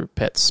forget to get your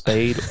pet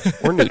spayed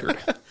or neutered.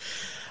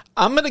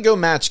 I'm going to go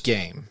Match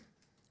Game.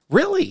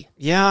 Really?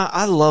 Yeah,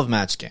 I love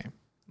Match Game.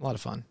 A lot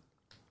of fun.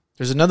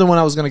 There's another one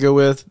I was going to go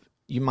with.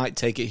 You might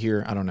take it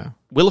here. I don't know.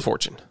 Wheel of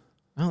Fortune.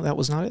 Oh, that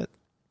was not it.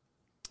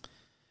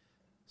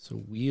 So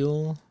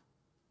Wheel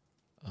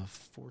of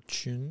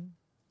Fortune.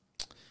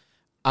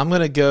 I'm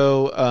going to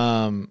go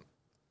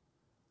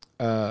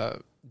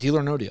Deal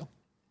or No Deal.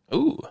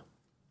 Ooh.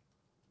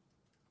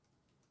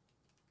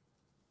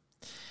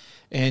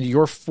 And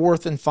your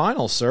fourth and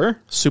final, sir.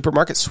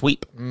 Supermarket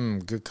Sweep.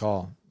 Good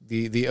call.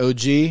 The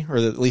OG, or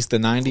at least the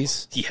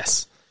 90s.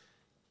 Yes.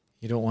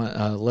 You don't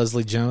want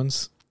Leslie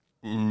Jones?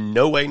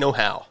 No way, no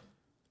how.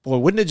 Boy,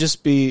 wouldn't it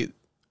just be...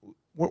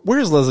 Where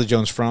is Leslie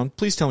Jones from?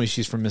 Please tell me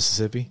she's from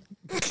Mississippi.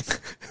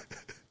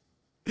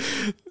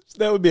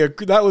 That would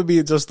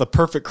be just the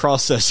perfect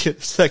cross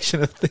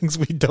section of things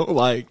we don't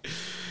like.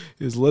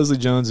 Is Leslie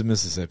Jones in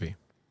Mississippi?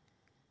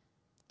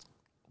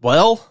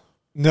 Well,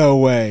 no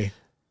way.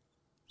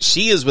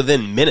 She is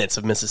within minutes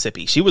of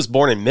Mississippi. She was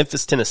born in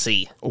Memphis,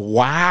 Tennessee.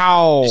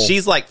 Wow.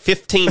 She's like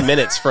 15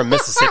 minutes from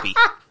Mississippi.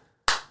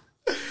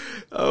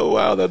 Oh,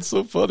 wow. That's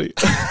so funny.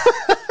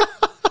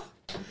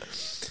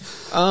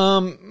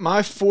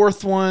 My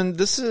fourth one,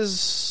 this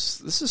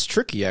is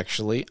tricky,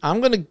 actually.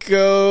 I'm going to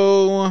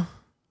go...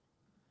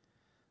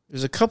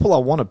 There's a couple I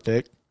want to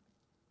pick.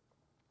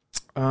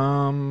 You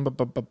know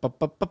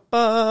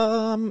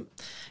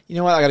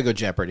what? I got to go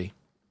Jeopardy.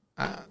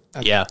 I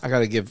got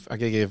to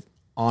give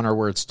honor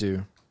where it's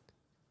due.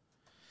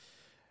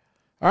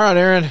 All right,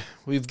 Aaron.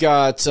 We've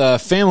got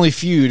Family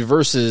Feud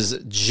versus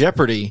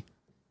Jeopardy.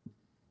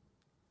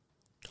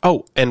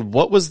 Oh, and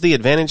what was the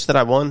advantage that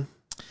I won?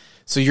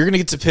 So you're going to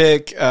get to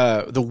pick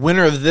the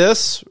winner of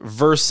this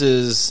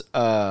versus,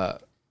 I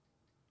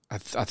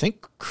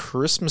think,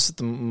 Christmas at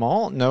the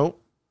Mall? No.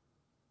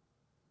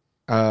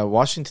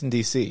 Washington,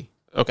 D.C.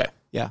 Okay.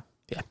 Yeah.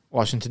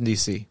 Washington,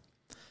 D.C.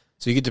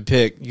 So you get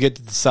to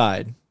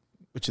decide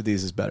which of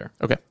these is better.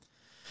 Okay.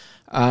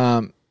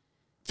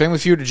 Family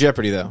Feud or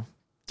Jeopardy, though?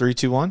 3,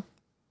 2, 1?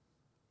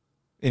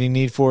 Any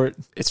need for it?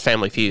 It's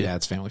Family Feud. Yeah,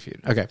 it's Family Feud.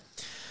 Okay.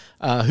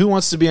 Who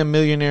Wants to Be a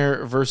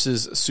Millionaire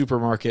versus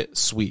Supermarket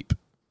Sweep?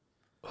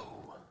 Ooh.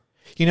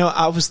 You know,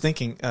 I was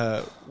thinking,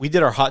 we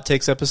did our Hot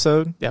Takes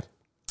episode. Yeah.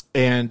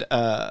 And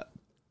I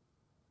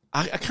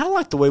kind of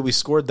like the way we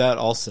scored that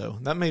also.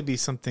 That may be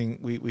something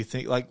we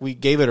think, like we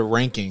gave it a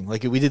ranking.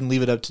 Like we didn't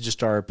leave it up to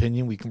just our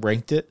opinion. We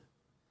ranked it.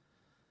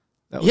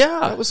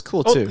 That was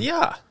cool too.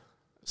 Yeah.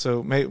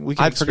 So we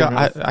can I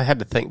forgot. I had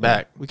to think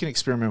back. We can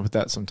experiment with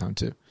that sometime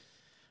too.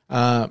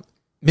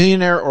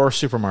 Millionaire or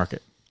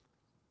Supermarket?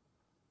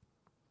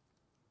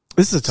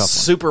 This is a tough one.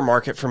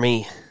 Supermarket for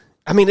me.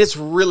 I mean, it's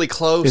really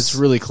close. It's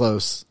really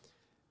close.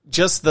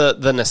 Just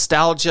the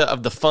nostalgia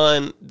of the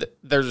fun.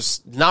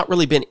 There's not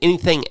really been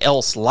anything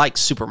else like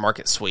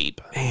Supermarket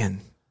Sweep.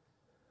 Man.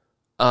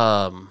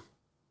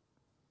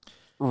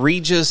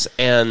 Regis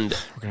and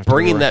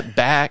bringing that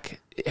back.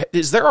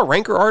 Is there a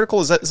Ranker article?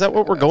 Is that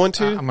what we're going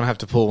to? I'm going to have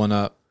to pull one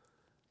up.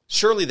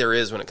 Surely there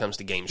is when it comes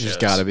to game shows. There's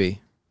got to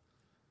be.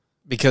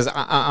 Because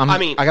I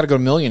got to go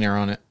Millionaire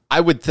on it. I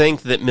would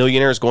think that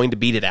Millionaire is going to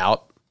beat it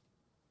out.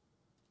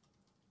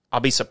 I'll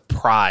be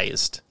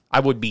surprised. I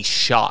would be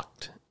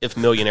shocked if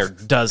Millionaire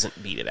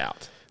doesn't beat it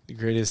out. The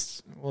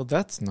greatest... Well,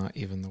 that's not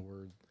even the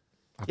word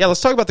Yeah,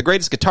 let's talk about the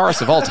greatest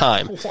guitarist of all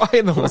time. Why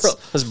in the world?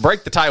 Let's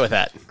break the tie with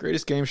that.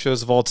 Greatest game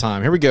shows of all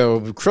time. Here we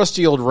go.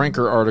 Crusty old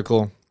Ranker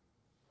article.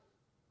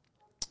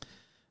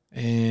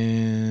 And,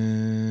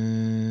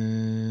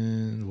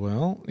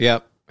 well,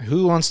 yep.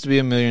 Who Wants to Be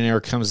a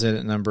Millionaire comes in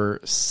at number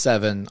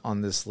 7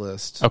 on this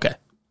list. Okay.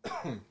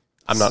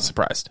 I'm not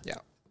surprised. Yeah.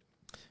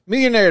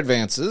 Millionaire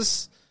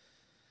advances.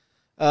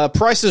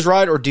 Price is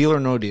Right or Deal or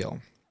No Deal?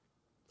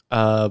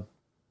 Bob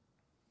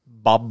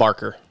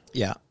Barker.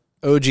 Yeah.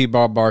 OG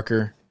Bob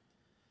Barker.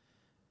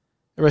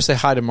 Everybody say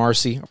hi to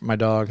Marcy, my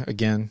dog.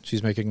 Again,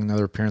 she's making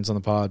another appearance on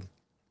the pod.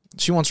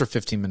 She wants her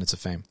 15 minutes of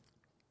fame.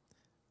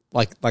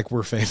 Like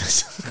we're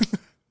famous.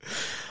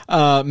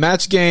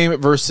 Match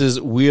game versus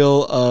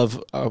Wheel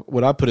of,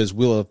 what I put is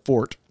Wheel of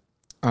Fort.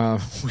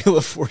 Wheel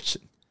of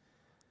Fortune.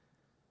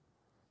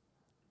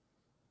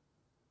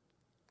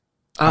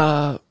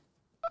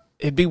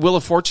 It'd be Wheel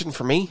of Fortune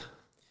for me.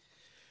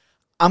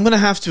 I'm going to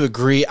have to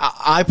agree.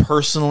 I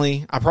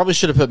personally probably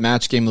should have put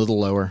Match Game a little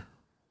lower.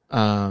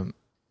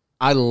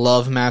 I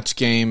love Match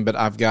Game, but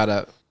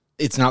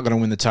it's not going to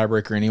win the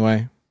tiebreaker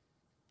anyway.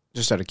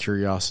 Just out of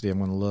curiosity, I'm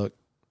going to look.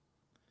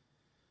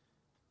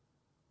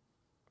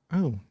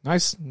 Oh,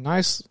 nice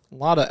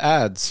lot of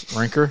ads,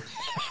 Ranker.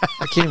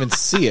 I can't even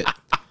see it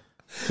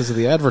because of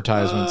the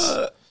advertisements.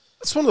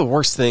 That's one of the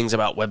worst things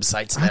about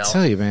websites now. I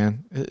tell you,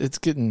 man, it's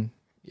getting,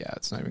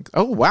 it's not even,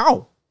 oh,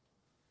 wow.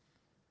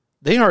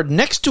 They are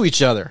next to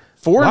each other,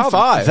 4 and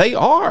 5. They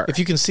are. If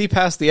you can see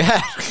past the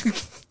ad.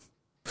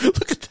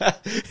 Look at that.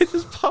 It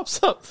just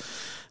pops up.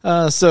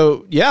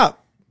 So, yeah,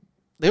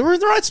 they were in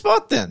the right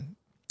spot then.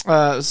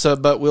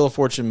 But Wheel of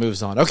Fortune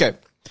moves on. Okay.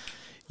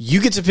 You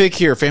get to pick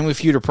here, Family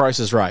Feud or Price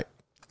is Right.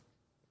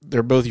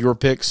 They're both your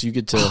picks. You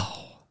get to.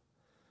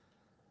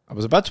 I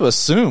was about to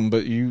assume,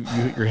 but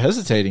you're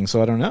hesitating,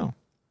 so I don't know.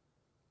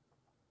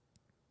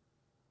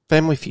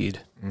 Family Feud.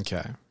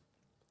 Okay.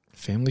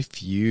 Family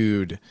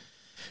Feud.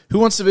 Who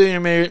Wants to Be a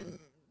Millionaire?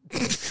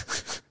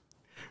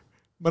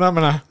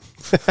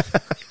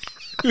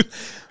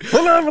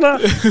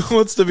 Who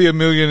Wants to Be a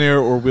Millionaire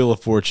or Wheel of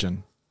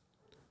Fortune?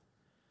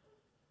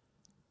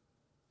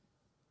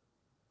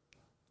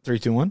 3,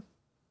 2, 1.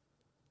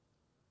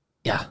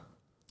 Yeah.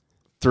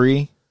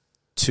 3,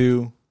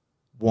 2,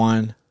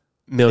 1.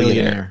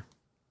 Millionaire.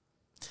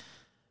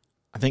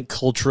 I think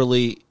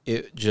culturally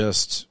it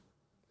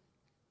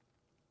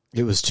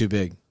was too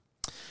big.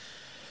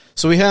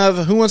 So we have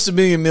Who Wants to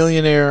Be a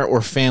Millionaire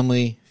or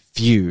Family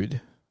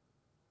Feud.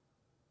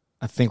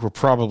 I think we're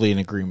probably in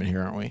agreement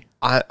here, aren't we?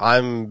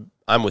 I'm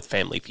with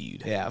Family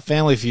Feud. Yeah,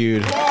 Family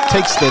Feud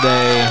takes the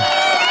day.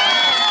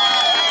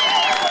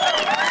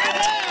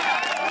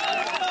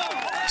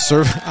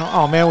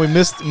 Oh man, we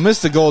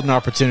missed the golden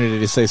opportunity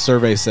to say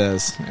survey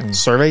says.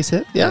 Surveys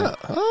hit? Yeah.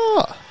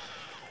 Oh.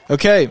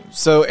 Okay,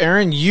 so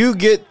Aaron, you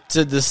get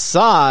to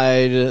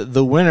decide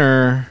the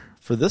winner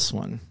for this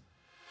one.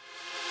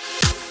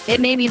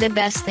 It may be the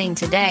best thing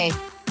today,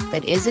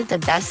 but is it the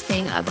best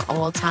thing of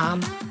all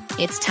time?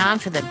 It's time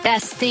for the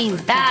best thing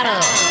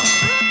battle.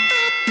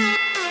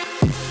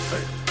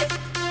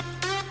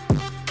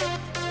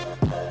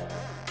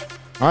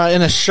 All right,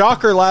 in a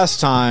shocker last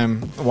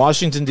time,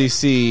 Washington,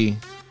 D.C.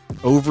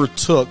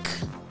 overtook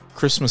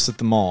Christmas at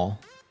the Mall.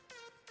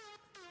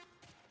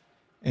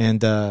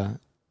 And and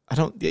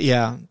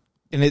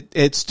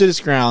it stood its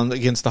ground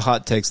against the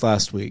hot takes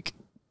last week.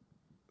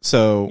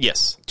 So,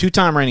 yes,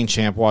 2-time reigning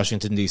champ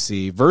Washington,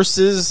 D.C.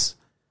 versus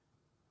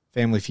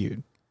Family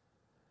Feud,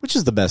 which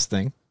is the best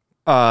thing.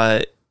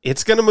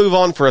 It's going to move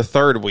on for a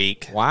third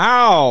week.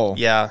 Wow.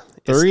 Yeah.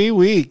 3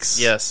 weeks.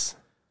 Yes.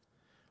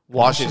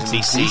 Washington,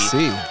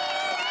 D.C.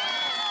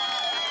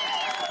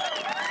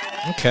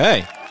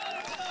 Okay.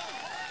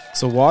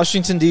 So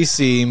Washington,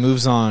 D.C.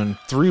 moves on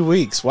 3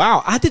 weeks.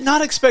 Wow. I did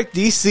not expect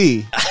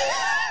D.C.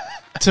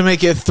 to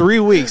make it 3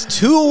 weeks.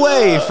 2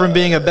 away from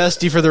being a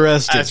bestie for the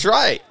rest. That's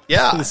right.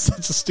 Yeah. It's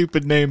such a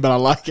stupid name, but I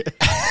like it.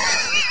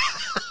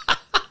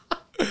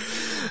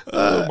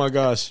 Oh, my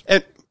gosh.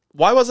 And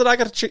why was it I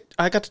got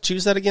to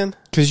choose that again?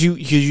 Because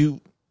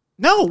you.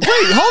 No, wait,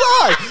 hold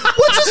on.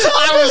 What just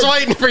happened? I was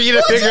waiting for you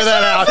to figure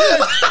that out.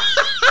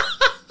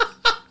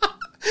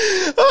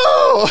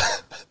 Oh.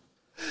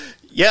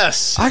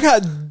 Yes. I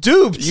got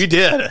duped. You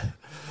did.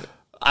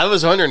 I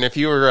was wondering if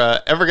you were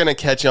ever going to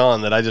catch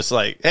on that I just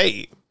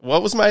hey,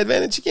 what was my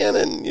advantage again?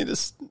 And you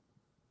just...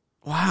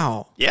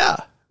 Wow. Yeah.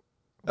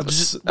 That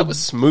was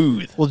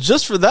smooth. Well,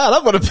 just for that,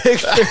 I'm going to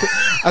pick...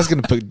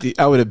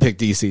 I would have picked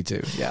DC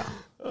too. Yeah.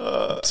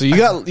 So you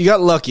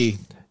got lucky.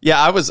 Yeah,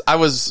 I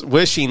was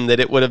wishing that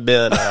it would have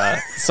been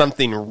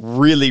something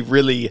really,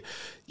 really,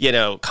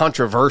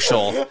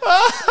 controversial.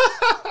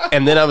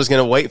 And then I was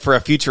going to wait for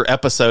a future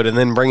episode and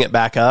then bring it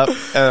back up.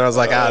 And I was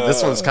like,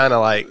 this one's kind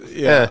of like,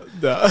 No.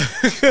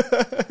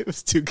 It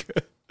was too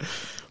good.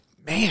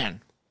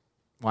 Man.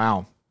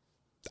 Wow.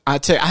 I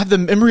tell you, I have the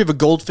memory of a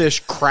goldfish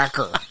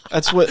cracker.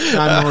 That's what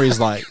my memory is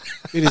like.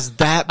 It is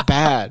that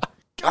bad.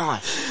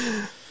 Gosh.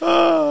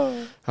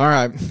 All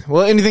right.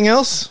 Well, anything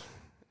else?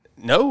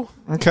 No.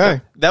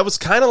 Okay. That was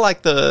kind of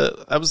like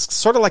that was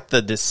sort of like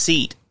the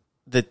deceit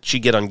that you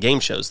get on game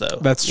shows, though.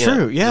 That's You know,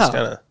 true, yeah. just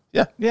kinda-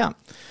 yeah. Yeah.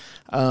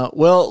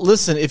 Well,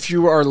 listen, if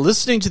you are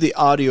listening to the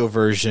audio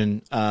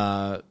version,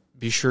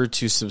 be sure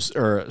to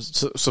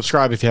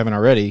subscribe if you haven't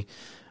already.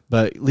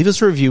 But leave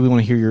us a review. We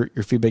want to hear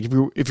your feedback.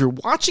 If you're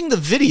watching the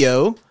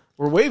video,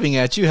 we're waving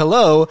at you.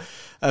 Hello.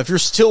 If you're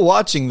still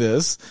watching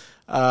this,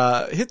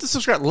 hit the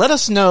subscribe. Let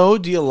us know.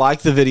 Do you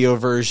like the video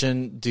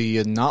version? Do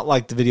you not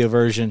like the video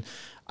version?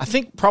 I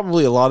think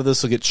probably a lot of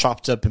this will get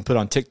chopped up and put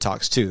on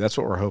TikToks too. That's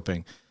what we're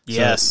hoping.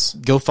 Yes. So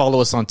go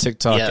follow us on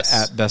TikTok Yes.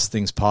 at Best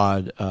Things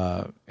Pod,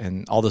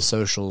 and all the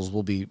socials.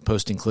 We'll be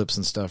posting clips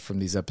and stuff from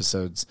these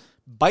episodes.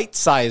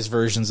 Bite-sized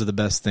versions of the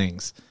best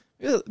things.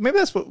 Yeah, maybe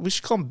that's what we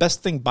should call them.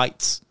 Best Thing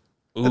Bites.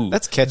 Ooh,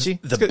 That's catchy.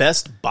 The That's good.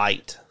 best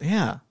bite.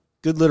 Yeah.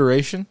 Good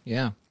alliteration.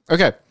 Yeah.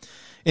 Okay.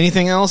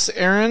 Anything else,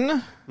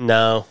 Aaron?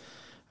 No.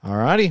 All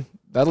righty.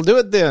 That'll do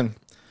it then.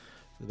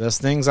 For the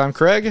Best Things, I'm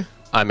Craig.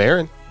 I'm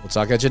Aaron. We'll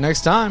talk at you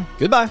next time.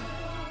 Goodbye.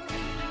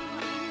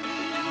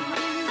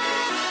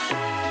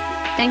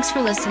 Thanks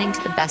for listening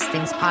to the Best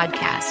Things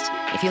podcast.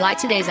 If you like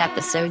today's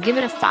episode, give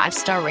it a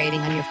 5-star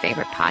rating on your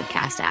favorite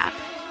podcast app.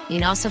 You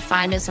can also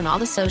find us on all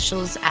the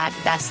socials at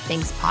Best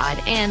Things Pod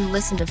and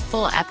listen to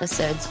full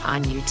episodes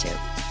on YouTube.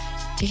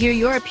 To hear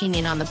your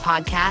opinion on the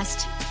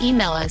podcast,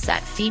 email us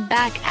at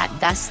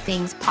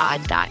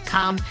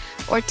feedback@bestthingspod.com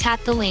or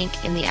tap the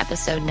link in the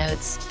episode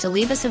notes to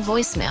leave us a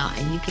voicemail,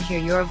 and you can hear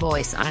your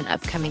voice on an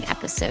upcoming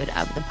episode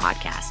of the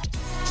podcast.